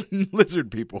Biden,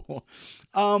 lizard people.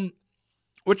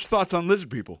 What's your thoughts on lizard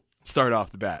people? Start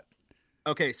off the bat.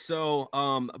 Okay, so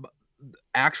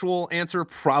actual answer,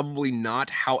 probably not.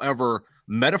 However,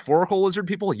 metaphorical lizard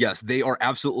people, yes, they are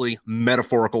absolutely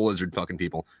metaphorical lizard fucking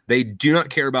people. They do not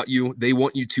care about you. They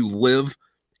want you to live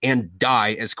and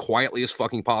die as quietly as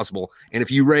fucking possible. And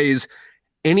if you raise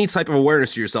any type of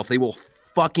awareness to yourself, they will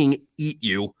fucking eat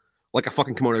you like a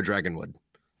fucking Komodo dragon would.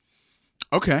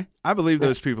 Okay, I believe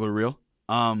those people are real.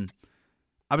 I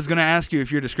was going to ask you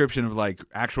if your description of like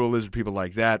actual lizard people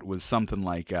like that was something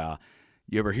like,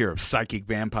 you ever hear of psychic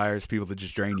vampires, people that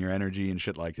just drain your energy and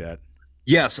shit like that?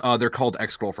 Yes, they're called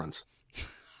ex-girlfriends.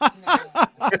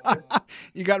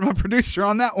 You got my producer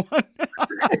on that one.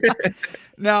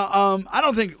 Now, I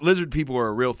don't think lizard people are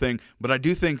a real thing, but I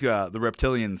do think the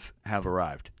reptilians have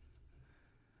arrived.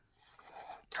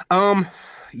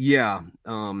 Yeah.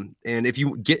 And if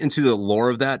you get into the lore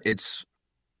of that, it's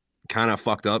kind of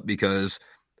fucked up, because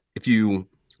if you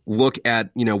look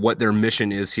at, what their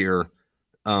mission is here,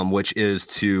 which is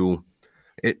to,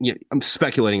 I'm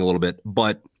speculating a little bit,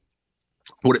 but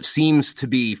what it seems to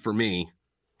be for me,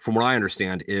 from what I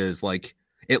understand, is like,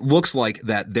 it looks like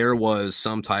that there was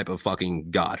some type of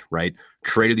fucking God, right?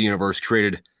 Created the universe,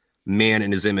 created man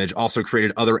in his image, also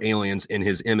created other aliens in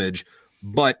his image.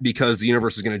 But because the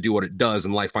universe is going to do what it does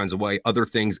and life finds a way, other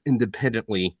things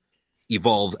independently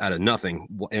evolved out of nothing.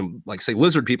 And like, say,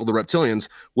 lizard people, the reptilians,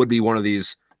 would be one of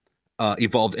these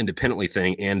evolved independently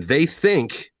thing. And they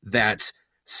think that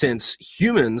since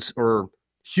humans or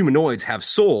humanoids have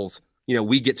souls,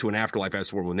 we get to an afterlife,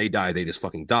 as where when they die, they just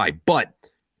fucking die. But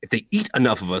if they eat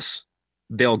enough of us,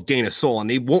 they'll gain a soul, and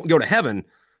they won't go to heaven,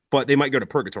 but they might go to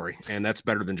purgatory, and that's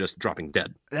better than just dropping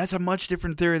dead. That's a much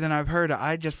different theory than I've heard.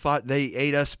 I just thought they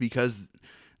ate us because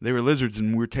they were lizards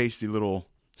and we're tasty little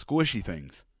squishy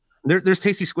things. There's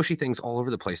tasty squishy things all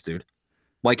over the place, dude.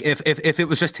 Like if it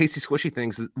was just tasty squishy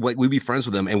things, like we'd be friends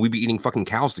with them and we'd be eating fucking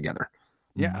cows together.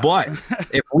 Yeah. But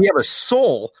if we have a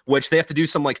soul, which they have to do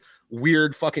some like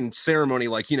weird fucking ceremony,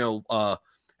 like,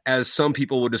 as some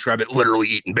people would describe it, literally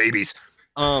eating babies,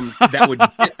 that would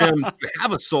get them to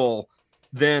have a soul,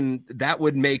 then that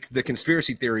would make the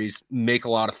conspiracy theories make a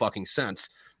lot of fucking sense.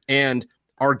 And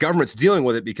our government's dealing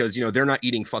with it because, they're not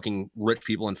eating fucking rich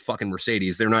people and fucking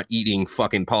Mercedes. They're not eating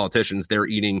fucking politicians. They're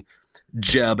eating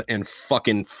Jeb and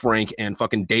fucking Frank and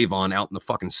fucking Davon out in the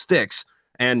fucking sticks.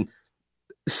 And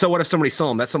so what if somebody saw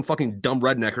them? That's some fucking dumb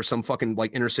redneck or some fucking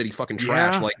like inner city fucking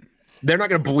trash. Yeah. Like, they're not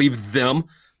going to believe them.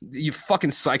 You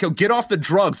fucking psycho. Get off the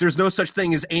drugs. There's no such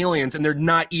thing as aliens, and they're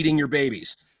not eating your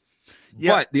babies.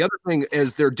 Yeah. But the other thing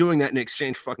is they're doing that in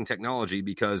exchange for fucking technology,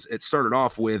 because it started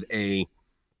off with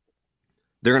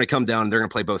they're going to come down and they're going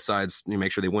to play both sides and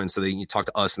make sure they win. So you talk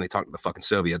to us and they talk to the fucking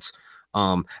Soviets.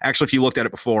 Actually, if you looked at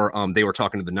it before, they were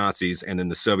talking to the Nazis, and then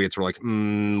the Soviets were like,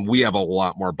 we have a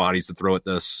lot more bodies to throw at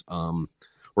this.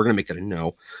 We're going to make that a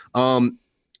no.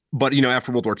 But,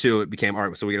 after World War II, it became, all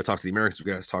right, so we got to talk to the Americans. We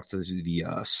got to talk to the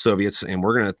Soviets, and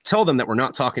we're going to tell them that we're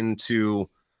not talking to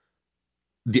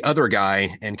the other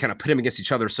guy and kind of put him against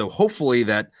each other. So hopefully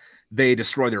that they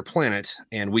destroy their planet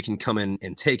and we can come in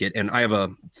and take it. And I have a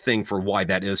thing for why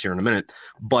that is here in a minute,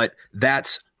 but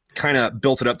that's kind of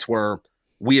built it up to where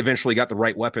we eventually got the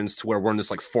right weapons to where we're in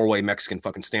this like 4-way Mexican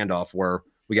fucking standoff where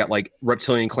we got like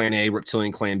Reptilian Clan A,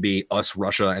 Reptilian Clan B, us,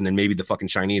 Russia, and then maybe the fucking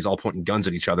Chinese all pointing guns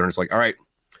at each other. And it's like, all right,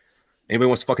 anybody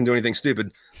wants to fucking do anything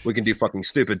stupid, we can do fucking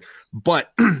stupid.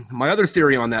 But my other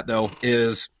theory on that, though,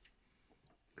 is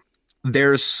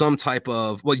there's some type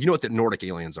of, well, you know what the Nordic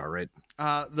aliens are, right?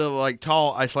 The like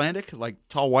tall Icelandic, like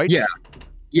tall whites.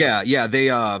 Yeah. They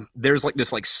there's like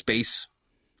this like space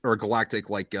or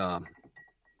galactic like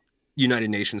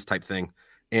United Nations type thing,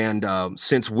 and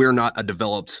since we're not a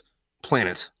developed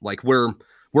planet, like we're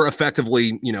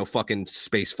effectively fucking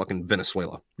space fucking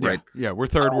Venezuela, right? Yeah, we're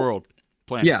third world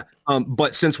planet. Yeah,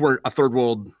 but since we're a third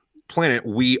world planet,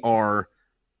 we are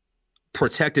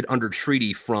protected under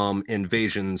treaty from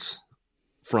invasions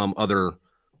from other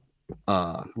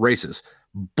races.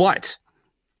 But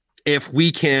if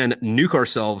we can nuke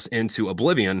ourselves into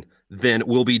oblivion, then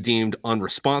we'll be deemed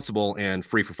unresponsible and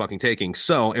free for fucking taking.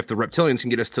 So if the reptilians can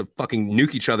get us to fucking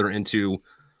nuke each other into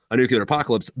a nuclear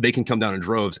apocalypse, they can come down in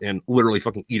droves and literally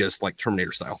fucking eat us like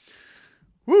Terminator style.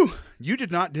 Woo! You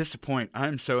did not disappoint.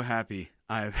 I'm so happy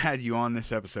I've had you on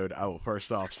this episode, I will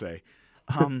first off say.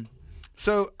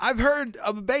 So I've heard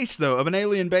of a base, though, of an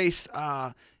alien base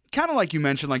kind of like you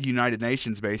mentioned, like United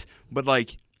Nations base, but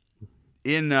like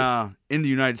in the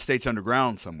United States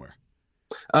underground somewhere.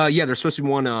 Yeah, there's supposed to be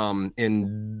one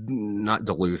in not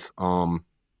Duluth. No,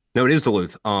 it is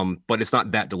Duluth. But it's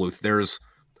not that Duluth. There's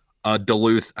a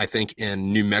Duluth, I think,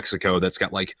 in New Mexico that's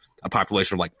got like a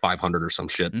population of like 500 or some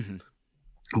shit. Mm-hmm.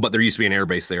 But there used to be an air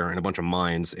base there and a bunch of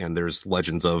mines, and there's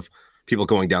legends of people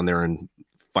going down there and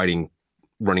fighting,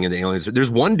 running into aliens. There's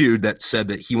one dude that said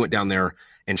that he went down there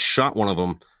and shot one of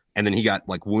them, and then he got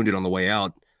like wounded on the way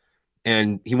out.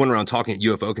 And he went around talking at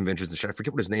UFO conventions and shit. I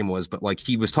forget what his name was, but like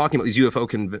he was talking about these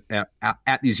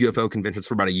at these UFO conventions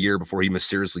for about a year before he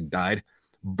mysteriously died.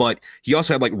 But he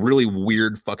also had like really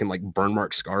weird fucking like burn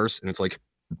mark scars, and it's like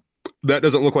that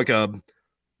doesn't look like a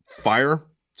fire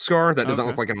scar. That doesn't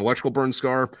look like an electrical burn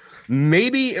scar.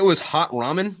 Maybe it was hot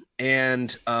ramen,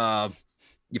 and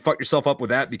you fucked yourself up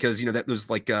with that because you know that those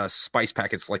like spice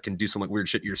packets like can do some like weird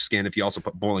shit to your skin if you also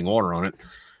put boiling water on it.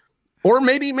 Or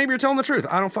maybe you're telling the truth.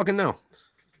 I don't fucking know.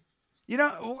 You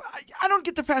know, I don't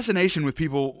get the fascination with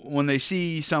people when they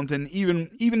see something,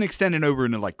 even extended over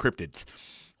into like cryptids.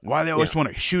 Why they always want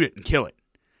to shoot it and kill it,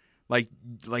 like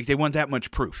they want that much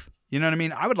proof. You know what I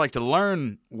mean? I would like to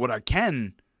learn what I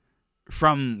can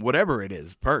from whatever it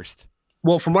is first.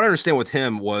 Well, from what I understand with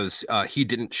him was he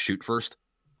didn't shoot first.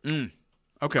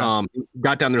 Okay.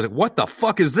 Got down there, was like, what the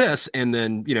fuck is this? And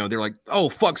then, you know, they're like, oh,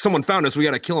 fuck, someone found us. We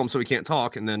got to kill him so he can't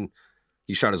talk. And then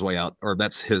he shot his way out, or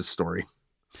that's his story.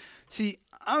 See,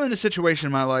 I'm in a situation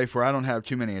in my life where I don't have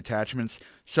too many attachments.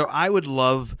 So I would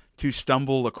love to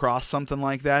stumble across something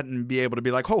like that and be able to be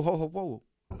like, whoa.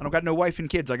 I don't got no wife and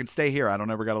kids. I can stay here. I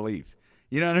don't ever got to leave.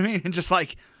 You know what I mean? And just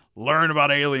like learn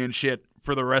about alien shit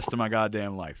for the rest of my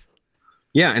goddamn life.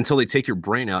 Yeah, until they take your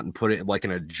brain out and put it like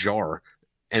in a jar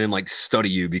and then like study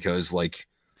you because like,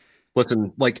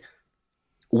 listen, like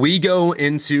we go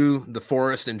into the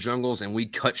forest and jungles and we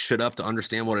cut shit up to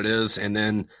understand what it is. And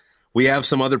then we have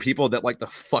some other people that like to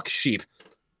fuck sheep.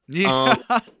 Yeah.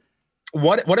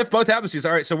 What if both happens to you?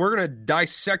 All right, so we're going to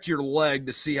dissect your leg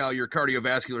to see how your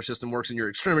cardiovascular system works in your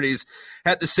extremities.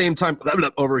 At the same time,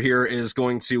 over here is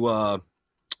going to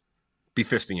be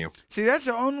fisting you. See, that's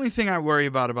the only thing I worry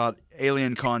about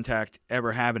alien contact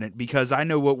ever having it, because I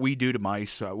know what we do to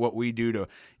mice, what we do to,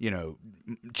 you know,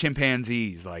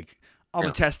 chimpanzees, like all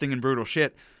the testing and brutal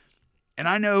shit. And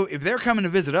I know if they're coming to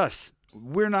visit us,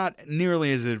 we're not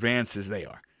nearly as advanced as they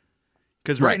are.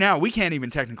 Because right now, we can't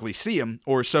even technically see them,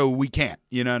 or so we can't.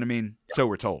 You know what I mean? Yeah. So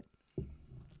we're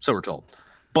told.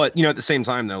 But, you know, at the same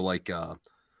time, though, like,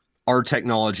 our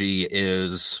technology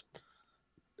is,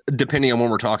 depending on when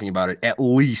we're talking about it, at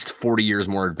least 40 years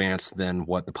more advanced than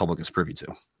what the public is privy to.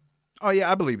 Oh,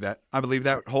 yeah, I believe that. I believe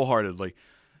that wholeheartedly.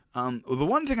 The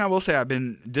one thing I will say I've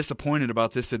been disappointed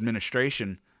about this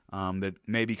administration that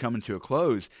may be coming to a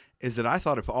close is that I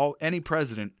thought if any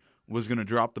president was going to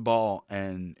drop the ball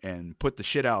and put the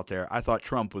shit out there, I thought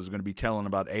Trump was going to be telling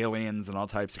about aliens and all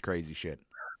types of crazy shit.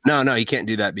 No, you can't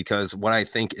do that, because what I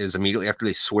think is immediately after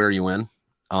they swear you in,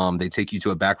 they take you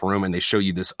to a back room and they show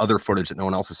you this other footage that no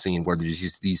one else has seen, where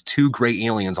there's these two gray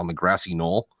aliens on the grassy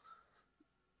knoll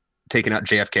taking out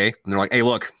JFK, and they're like, "Hey,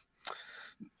 look,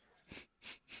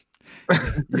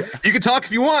 you can talk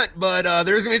if you want, but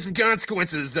there's gonna be some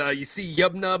consequences." You see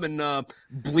Yub Nub and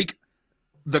Bleak,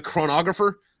 the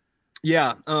chronographer.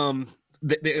 Yeah,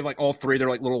 they like all three. They're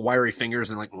like little wiry fingers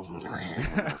and like.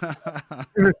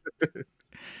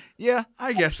 Yeah,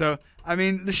 I guess so. I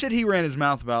mean, the shit he ran his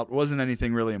mouth about wasn't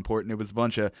anything really important. It was a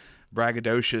bunch of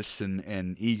braggadocious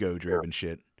and ego-driven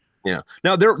shit. Yeah.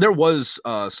 Now, there was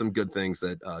some good things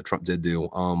that Trump did do.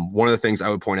 One of the things I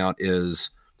would point out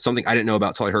is something I didn't know about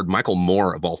until I heard Michael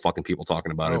Moore, of all fucking people,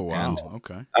 talking about it. Oh, wow. And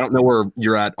okay. I don't know where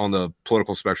you're at on the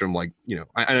political spectrum. Like, you know,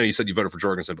 I know you said you voted for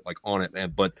Jorgensen, but like on it,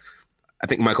 man. But I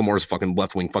think Michael Moore is a fucking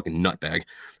left-wing fucking nutbag.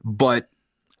 But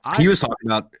he was talking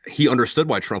about, he understood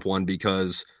why Trump won,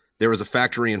 because there was a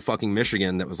factory in fucking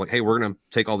Michigan that was like, hey, we're going to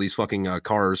take all these fucking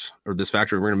cars, or this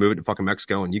factory, we're going to move it to fucking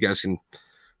Mexico, and you guys can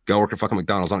go work at fucking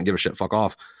McDonald's. I don't give a shit. Fuck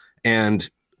off. And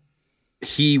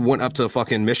he went up to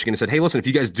fucking Michigan and said, hey, listen, if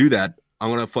you guys do that,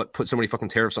 I'm going to put so many fucking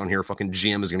tariffs on here. Fucking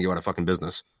GM is going to go out of fucking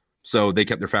business. So they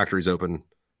kept their factories open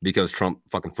because Trump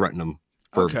fucking threatened them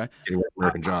for getting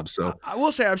American jobs. So I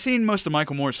will say I've seen most of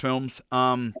Michael Moore's films.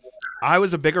 I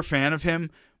was a bigger fan of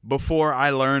him before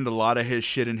I learned a lot of his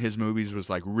shit in his movies was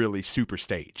like really super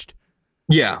staged.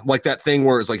 Yeah, like that thing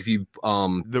where it's like if you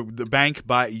the bank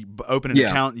open an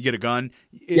account, you get a gun.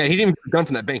 He didn't even get a gun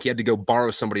from that bank. He had to go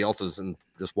borrow somebody else's and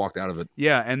just walked out of it.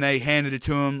 Yeah, and they handed it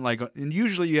to him, like, and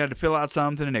usually you had to fill out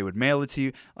something and they would mail it to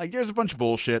you. Like, there's a bunch of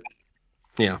bullshit.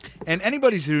 Yeah. And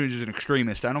anybody who's an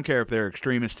extremist, I don't care if they're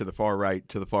extremist to the far right,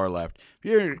 to the far left. If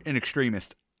you're an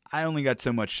extremist, I only got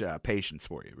so much patience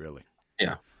for you, really.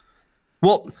 Yeah.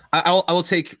 Well, I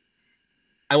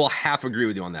will half agree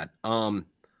with you on that.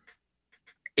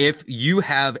 If you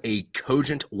have a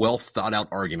cogent, well thought out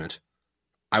argument,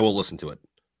 I will listen to it.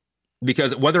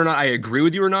 Because whether or not I agree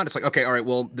with you or not, it's like, okay, all right,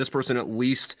 well, this person at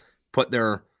least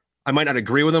I might not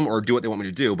agree with them or do what they want me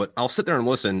to do, but I'll sit there and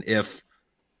listen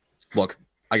look,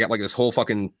 I got like this whole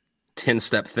fucking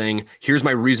 10-step thing. Here's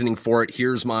my reasoning for it.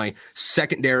 Here's my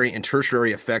secondary and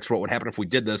tertiary effects for what would happen if we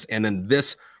did this. And then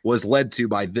this was led to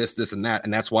by this, and that.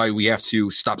 And that's why we have to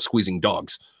stop squeezing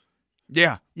dogs.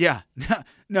 Yeah.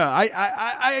 No,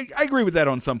 I agree with that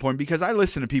on some point because I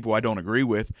listen to people I don't agree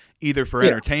with, either for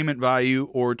entertainment value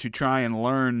or to try and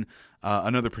learn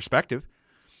another perspective.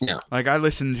 Yeah. Like I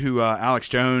listen to Alex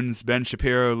Jones, Ben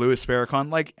Shapiro, Louis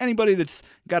Farrakhan, like anybody that's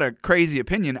got a crazy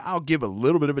opinion, I'll give a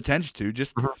little bit of attention to.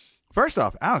 Just first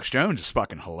off, Alex Jones is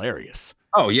fucking hilarious.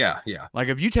 Oh, yeah. Like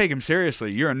if you take him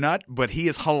seriously, you're a nut, but he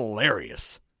is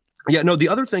hilarious. Yeah, no, the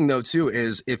other thing, though, too,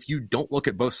 is if you don't look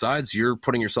at both sides, you're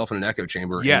putting yourself in an echo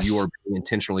chamber and you are being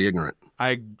intentionally ignorant.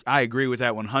 I agree with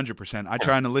that 100%. I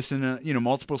try to listen to,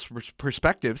 multiple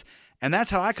perspectives, and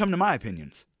that's how I come to my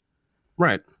opinions.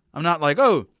 Right. I'm not like,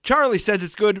 oh, Charlie says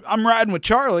it's good, I'm riding with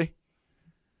Charlie.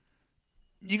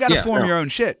 You got to form your own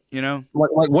shit, Like,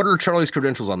 what are Charlie's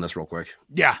credentials on this real quick?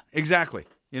 Yeah, exactly.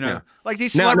 Like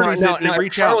these celebrities that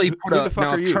reach out. Who the fuck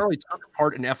are you? If Charlie took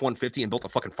apart an F-150 and built a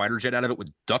fucking fighter jet out of it with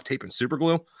duct tape and super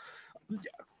glue,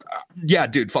 yeah,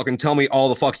 dude, fucking tell me all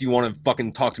the fuck you want to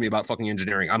fucking talk to me about fucking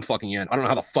engineering. I'm fucking in. I don't know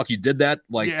how the fuck you did that.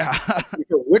 Like,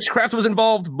 witchcraft was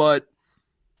involved, but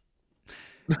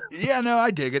yeah, no,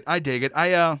 I dig it.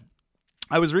 I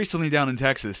was recently down in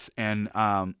Texas, and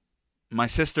my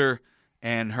sister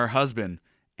and her husband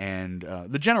and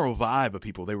the general vibe of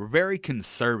people, they were very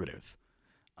conservative.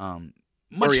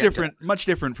 Much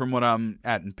different from what I'm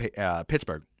at in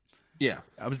Pittsburgh. Yeah.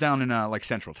 I was down in like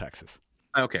Central Texas.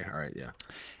 Okay, all right, yeah.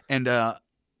 And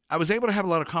I was able to have a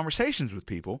lot of conversations with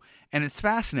people, and it's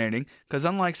fascinating because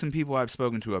unlike some people I've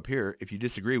spoken to up here, if you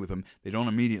disagree with them, they don't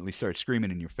immediately start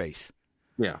screaming in your face.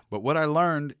 Yeah. But what I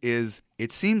learned is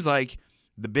it seems like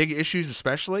the big issues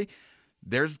especially,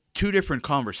 there's two different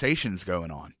conversations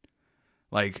going on.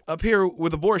 Like up here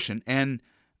with abortion, and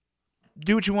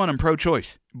do what you want, I'm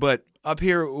pro-choice. But up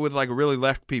here with like really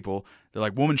left people, they're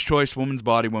like woman's choice, woman's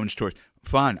body, woman's choice.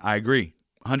 Fine, I agree,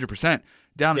 100%.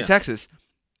 Down in Texas,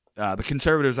 the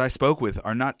conservatives I spoke with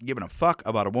are not giving a fuck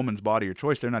about a woman's body or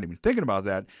choice. They're not even thinking about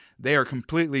that. They are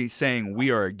completely saying we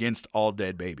are against all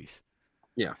dead babies.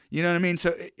 Yeah. You know what I mean?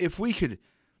 So if we could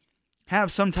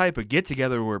have some type of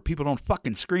get-together where people don't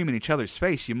fucking scream in each other's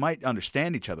face, you might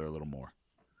understand each other a little more.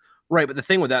 Right, but the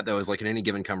thing with that, though, is like in any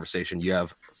given conversation, you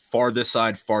have far this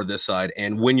side,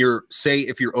 and when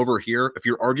if you're over here, if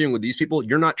you're arguing with these people,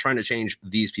 you're not trying to change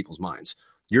these people's minds.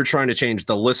 You're trying to change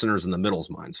the listeners in the middle's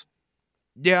minds.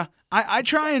 Yeah, I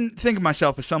try and think of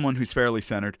myself as someone who's fairly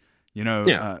centered,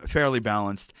 fairly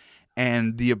balanced.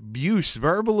 And the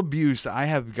verbal abuse I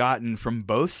have gotten from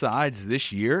both sides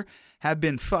this year have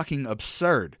been fucking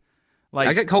absurd. Like,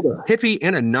 I got called a hippie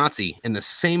and a Nazi in the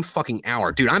same fucking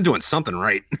hour. Dude, I'm doing something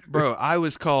right. Bro, I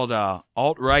was called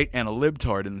alt-right and a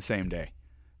libtard in the same day.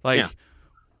 Like,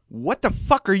 what the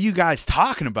fuck are you guys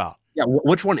talking about? Yeah,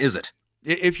 which one is it?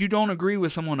 If you don't agree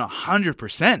with someone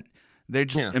 100%, they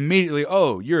just immediately,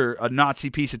 oh, you're a Nazi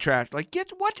piece of trash. Like,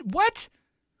 get what? What?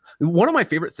 One of my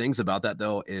favorite things about that,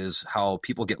 though, is how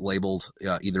people get labeled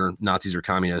either Nazis or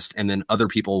communists, and then other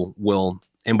people will,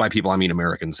 and by people I mean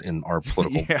Americans in our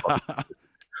political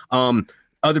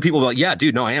other people will be like, yeah,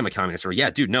 dude, no, I am a communist, or yeah,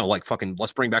 dude, no, like fucking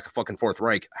let's bring back a fucking Fourth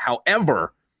Reich.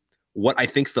 However, what I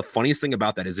think's the funniest thing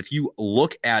about that is if you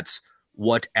look at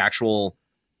what actual,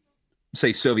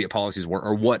 say, Soviet policies were,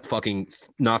 or what fucking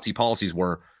Nazi policies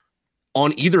were,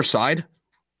 on either side,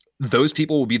 those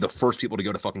people will be the first people to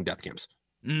go to fucking death camps.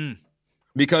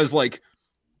 Because like,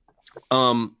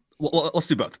 let's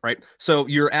do both, right? So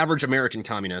your average American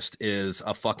communist is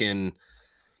a fucking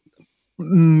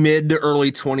mid to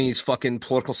early 20s fucking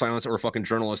political science or a fucking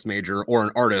journalist major or an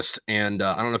artist. And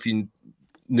I don't know if you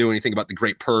knew anything about the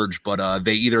Great Purge, but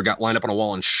they either got lined up on a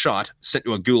wall and shot, sent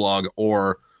to a gulag,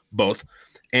 or both.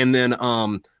 And then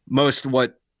most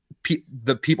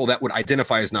the people that would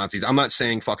identify as Nazis, I'm not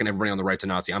saying fucking everybody on the right's a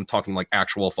Nazi. I'm talking like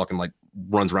actual fucking like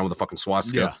runs around with a fucking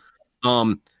swastika.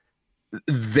 Yeah.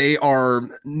 They are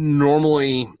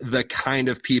normally the kind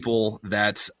of people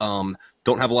that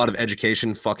don't have a lot of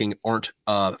education, fucking aren't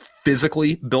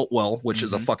physically built well, which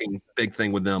is a fucking big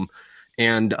thing with them.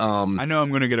 And I know I'm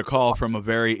going to get a call from a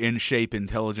very in shape,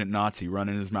 intelligent Nazi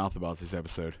running his mouth about this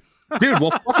episode. dude,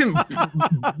 well, fucking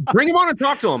bring him on and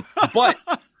talk to him. But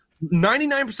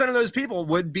 99% of those people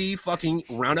would be fucking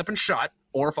round up and shot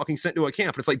or fucking sent to a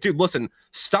camp. It's like, dude, listen,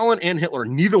 Stalin and Hitler,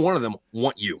 neither one of them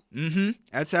want you. Mm-hmm.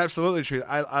 That's absolutely true.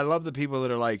 I love the people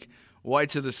that are like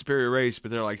whites of the superior race, but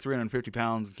they're like 350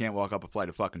 pounds and can't walk up a flight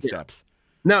of fucking steps.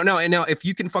 No, and now if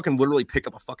you can fucking literally pick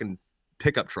up a fucking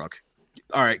pickup truck,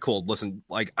 all right, cool. Listen,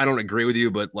 like, I don't agree with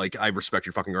you, but like, I respect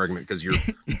your fucking argument because you're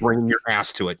bringing your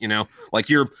ass to it, you know? Like,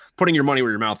 you're putting your money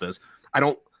where your mouth is. I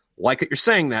don't like that you're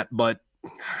saying that, but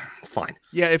fine.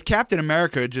 Yeah, if Captain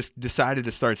America just decided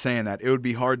to start saying that, it would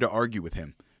be hard to argue with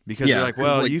him because you're like,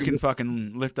 well, you can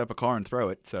fucking lift up a car and throw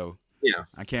it, so yeah,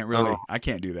 I can't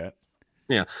do that.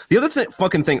 Yeah. The other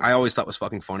fucking thing I always thought was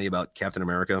fucking funny about Captain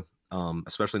America,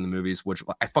 especially in the movies, which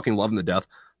I fucking love him to death,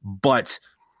 but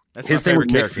That's his my thing favorite with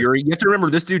Nick character. Fury, you have to remember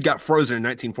this dude got frozen in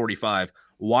 1945.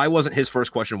 Why wasn't his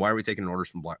first question, why are we taking orders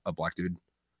from a black dude?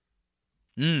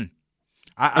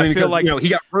 I feel because, like, you know, he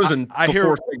got frozen I hear-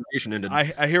 before segregation ended.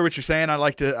 I hear what you're saying. I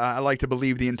like to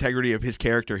believe the integrity of his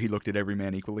character. He looked at every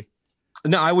man equally.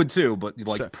 No, I would too, but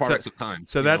like products of time.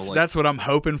 So you that's know, like, that's what I'm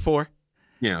hoping for.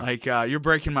 yeah. Like, you're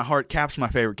breaking my heart. Cap's my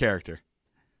favorite character.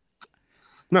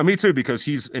 No, me too, because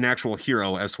he's an actual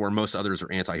hero, as to where most others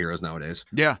are anti-heroes nowadays.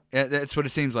 Yeah, that's what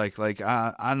it seems like. Like,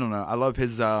 I don't know. I love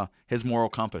his moral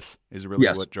compass is really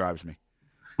what drives me.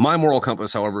 My moral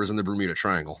compass, however, is in the Bermuda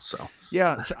Triangle. So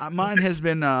yeah, so mine has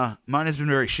been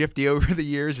very shifty over the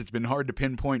years. It's been hard to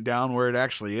pinpoint down where it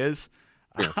actually is.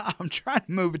 Yeah. I'm trying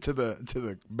to move it to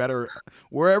the better,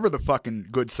 wherever the fucking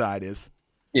good side is.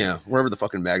 yeah, wherever the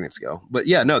fucking magnets go. But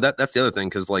yeah, no, that's the other thing,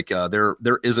 because like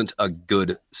there isn't a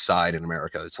good side in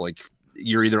America. It's like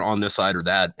you're either on this side or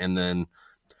that, and then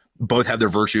both have their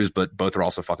virtues, but both are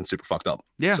also fucking super fucked up.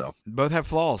 Yeah, so both have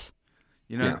flaws.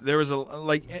 You know, there was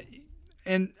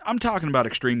and I'm talking about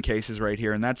extreme cases right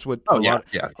here, and that's what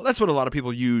that's what a lot of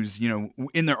people use, you know,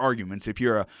 in their arguments. If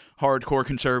you're a hardcore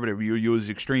conservative, you use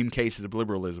extreme cases of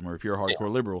liberalism, or if you're a hardcore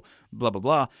liberal, blah blah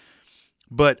blah.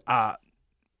 But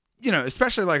you know,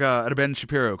 especially like at a Ben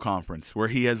Shapiro conference where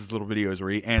he has his little videos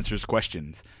where he answers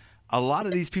questions. A lot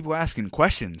of these people asking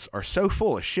questions are so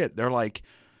full of shit. They're like,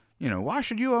 you know, why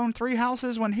should you own 3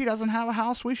 houses when he doesn't have a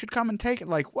house? We should come and take it.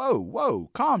 Like,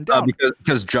 whoa, calm down.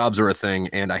 Because jobs are a thing,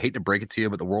 and I hate to break it to you,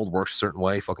 but the world works a certain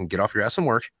way. Fucking get off your ass and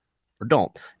work, or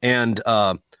don't. And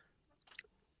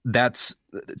that's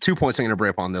 2 points I'm going to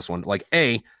break up on this one. Like,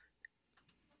 A,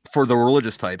 for the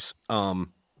religious types,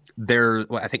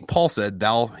 I think Paul said,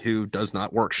 "Thou who does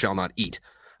not work shall not eat."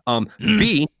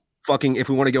 B, fucking, if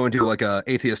we want to go into like a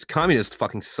atheist communist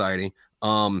fucking society,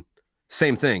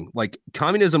 same thing. Like,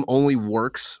 communism only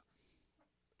works.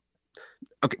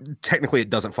 Okay, technically it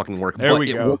doesn't fucking work. There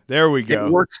we go. It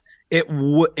works.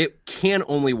 It can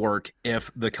only work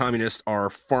if the communists are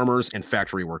farmers and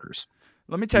factory workers.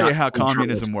 Let me tell you how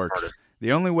communism works.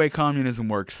 The only way communism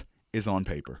works is on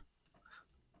paper.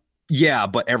 Yeah,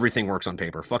 but everything works on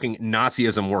paper. Fucking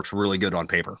Nazism works really good on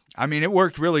paper. I mean, it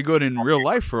worked really good in real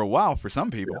life for a while for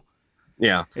some people.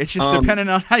 Yeah. It's just depending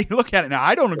on how you look at it. Now,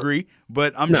 I don't agree,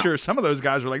 but I'm sure some of those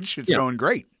guys were like, this shit's going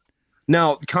great.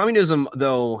 Now, communism,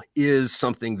 though, is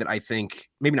something that I think,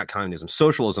 maybe not communism,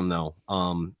 socialism, though,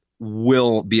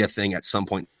 will be a thing at some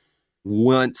point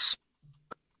once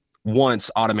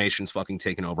automation's fucking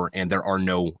taken over and there are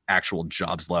no actual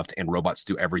jobs left and robots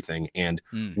do everything. And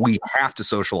we have to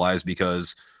socialize,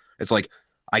 because it's like,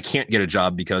 I can't get a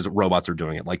job because robots are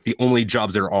doing it. Like, the only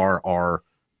jobs there are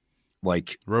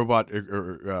like robot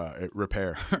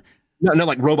repair. no,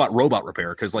 like robot repair.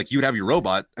 Because like, you'd have your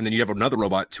robot and then you have another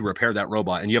robot to repair that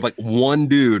robot, and you have like one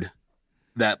dude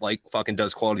that like fucking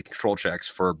does quality control checks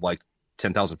for like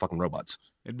 10,000 fucking robots.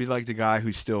 It'd be like the guy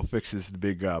who still fixes the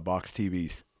big box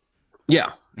TVs.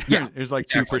 Yeah. There's like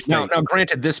 2 per state. Now,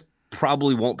 granted, this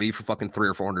probably won't be for fucking 300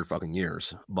 or 400 fucking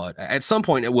years, but at some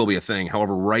point it will be a thing.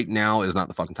 However, right now is not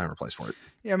the fucking time or place for it.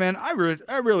 Yeah, man, I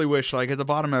really wish, like, at the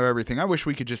bottom of everything, I wish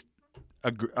we could just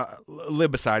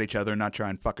live beside each other and not try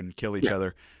and fucking kill each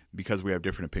other because we have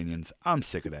different opinions. I'm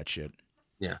sick of that shit.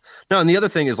 Yeah. No, and the other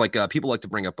thing is, like, people like to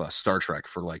bring up Star Trek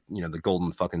for, like, you know, the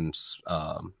golden fucking,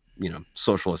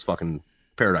 socialist fucking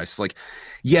paradise. It's like,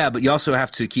 yeah, but you also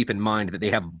have to keep in mind that they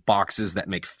have boxes that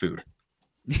make food.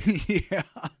 Yeah.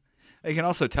 They can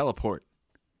also teleport.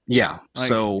 Yeah. Like,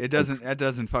 so that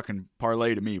doesn't fucking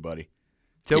parlay to me, buddy.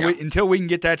 Until we can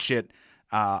get that shit,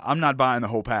 I'm not buying the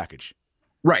whole package.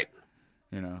 Right.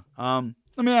 You know.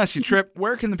 Let me ask you, Trip,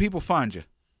 where can the people find you?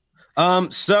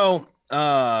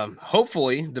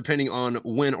 Hopefully, depending on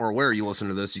when or where you listen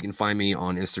to this, you can find me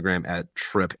on Instagram at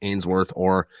Trip Ainsworth,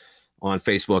 or on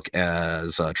Facebook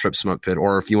as Trip Smoke Pit,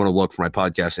 or if you want to look for my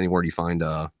podcast anywhere you find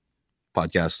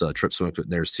podcast Trip Smoke Pit,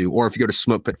 there's too. Or if you go to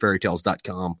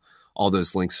smokepitfairytales.com, all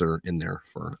those links are in there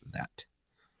for that.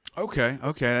 Okay.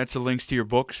 That's the links to your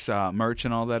books, merch,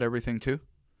 and all that, everything too.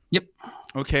 Yep.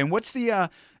 Okay, and what's the?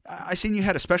 I seen you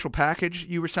had a special package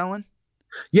you were selling.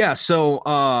 Yeah, so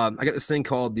I got this thing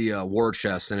called the War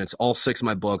Chest, and it's all 6 of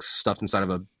my books stuffed inside of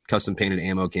a custom painted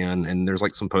ammo can, and there's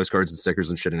like some postcards and stickers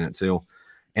and shit in it too.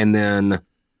 And then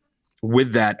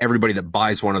with that, everybody that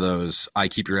buys one of those, I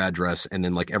keep your address, and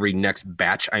then like every next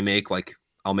batch I make, like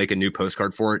I'll make a new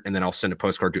postcard for it, and then I'll send a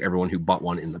postcard to everyone who bought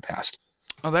one in the past.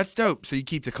 Oh, that's dope. So you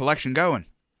keep the collection going.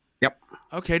 Yep.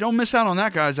 Okay, don't miss out on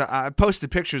that, guys. I posted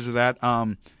pictures of that.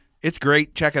 It's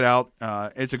great. Check it out.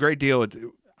 It's a great deal.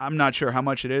 I'm not sure how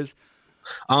much it is.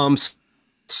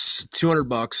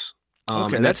 $200.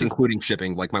 Okay, and that's including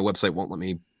shipping. Like my website won't let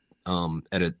me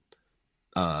edit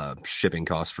shipping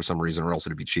costs for some reason, or else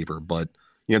it'd be cheaper. But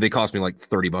they cost me like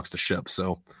 $30 to ship.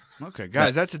 So okay,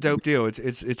 guys, that's a dope deal.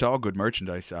 It's all good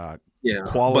merchandise. Yeah,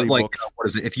 quality but like, books. What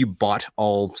is it? If you bought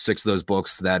all 6 of those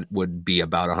books, that would be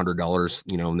about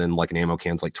 $100. And then like an ammo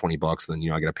can's like $20. Then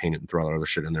I got to paint it and throw that other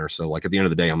shit in there. So like at the end of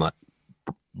the day, I'm not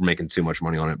making too much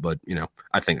money on it, but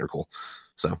I think they're cool.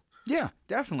 So yeah,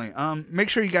 definitely. Make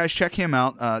sure you guys check him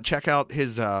out. Check out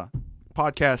his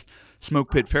podcast, Smoke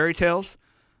Pit Fairy Tales.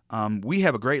 We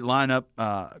have a great lineup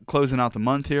closing out the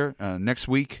month here. Next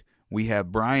week we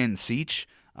have Brian Seach,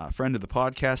 a friend of the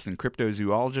podcast and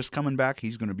cryptozoologist, coming back.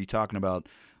 He's going to be talking about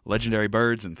legendary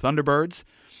birds and thunderbirds.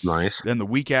 Nice. Then the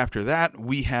week after that,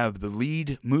 we have the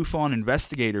lead MUFON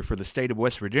investigator for the state of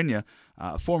West Virginia,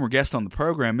 former guest on the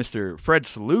program, Mr. Fred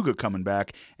Saluga, coming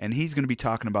back, and he's going to be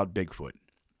talking about Bigfoot.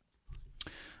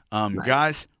 Nice.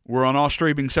 Guys, we're on all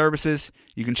streaming services.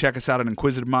 You can check us out at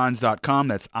inquisitiveminds.com.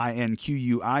 That's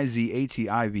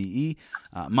INQUIZATIVE,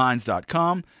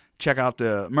 minds.com. Check out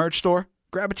the merch store.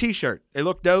 Grab a t-shirt. They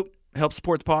look dope. Help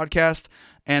support the podcast.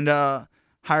 And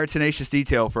hire Tenacious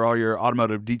Detail for all your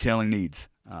automotive detailing needs.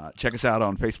 Check us out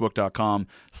on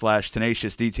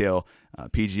Facebook.com/Tenacious Detail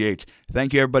PGH.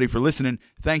 Thank you, everybody, for listening.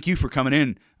 Thank you for coming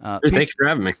in. Thanks for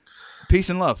having me. Peace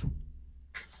and love.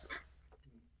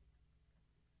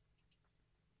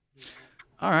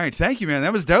 All right. Thank you, man.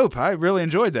 That was dope. I really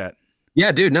enjoyed that.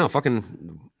 Yeah, dude. No, fucking.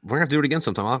 We're going to have to do it again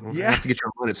sometime. I'll have to get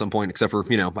you on at some point, except for,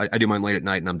 I do mine late at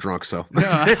night and I'm drunk, so. No,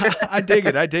 I dig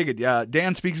it. Yeah,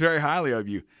 Dan speaks very highly of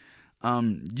you.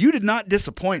 You did not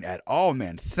disappoint at all,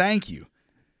 man. Thank you.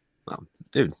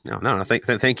 Dude, no.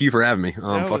 Thank you for having me.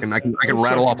 I can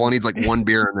rattle off. All I need is like one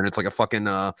beer, and then it's like a fucking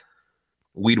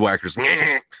weed whackers.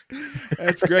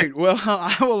 That's great. Well,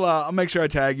 I will. I'll make sure I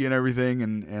tag you and everything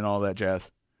and all that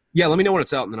jazz. Yeah, let me know when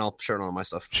it's out, and then I'll share it on my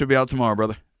stuff. Should be out tomorrow,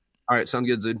 brother. All right, sound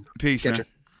good, dude. Peace, man.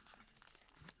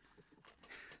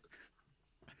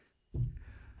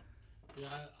 Yeah,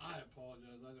 I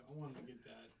apologize. I wanted to get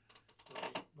that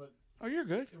right, but Oh, you're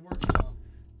good. it works out.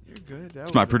 You're good.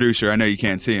 That's my producer. I know you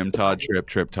can't see him. Todd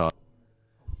Trip Todd.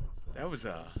 That was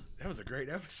a great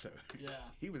episode. Yeah.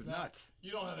 He was Now, nuts.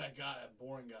 You don't have that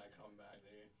boring guy coming back, do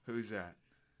you? Who's that?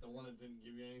 The one that didn't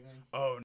give you anything? Oh,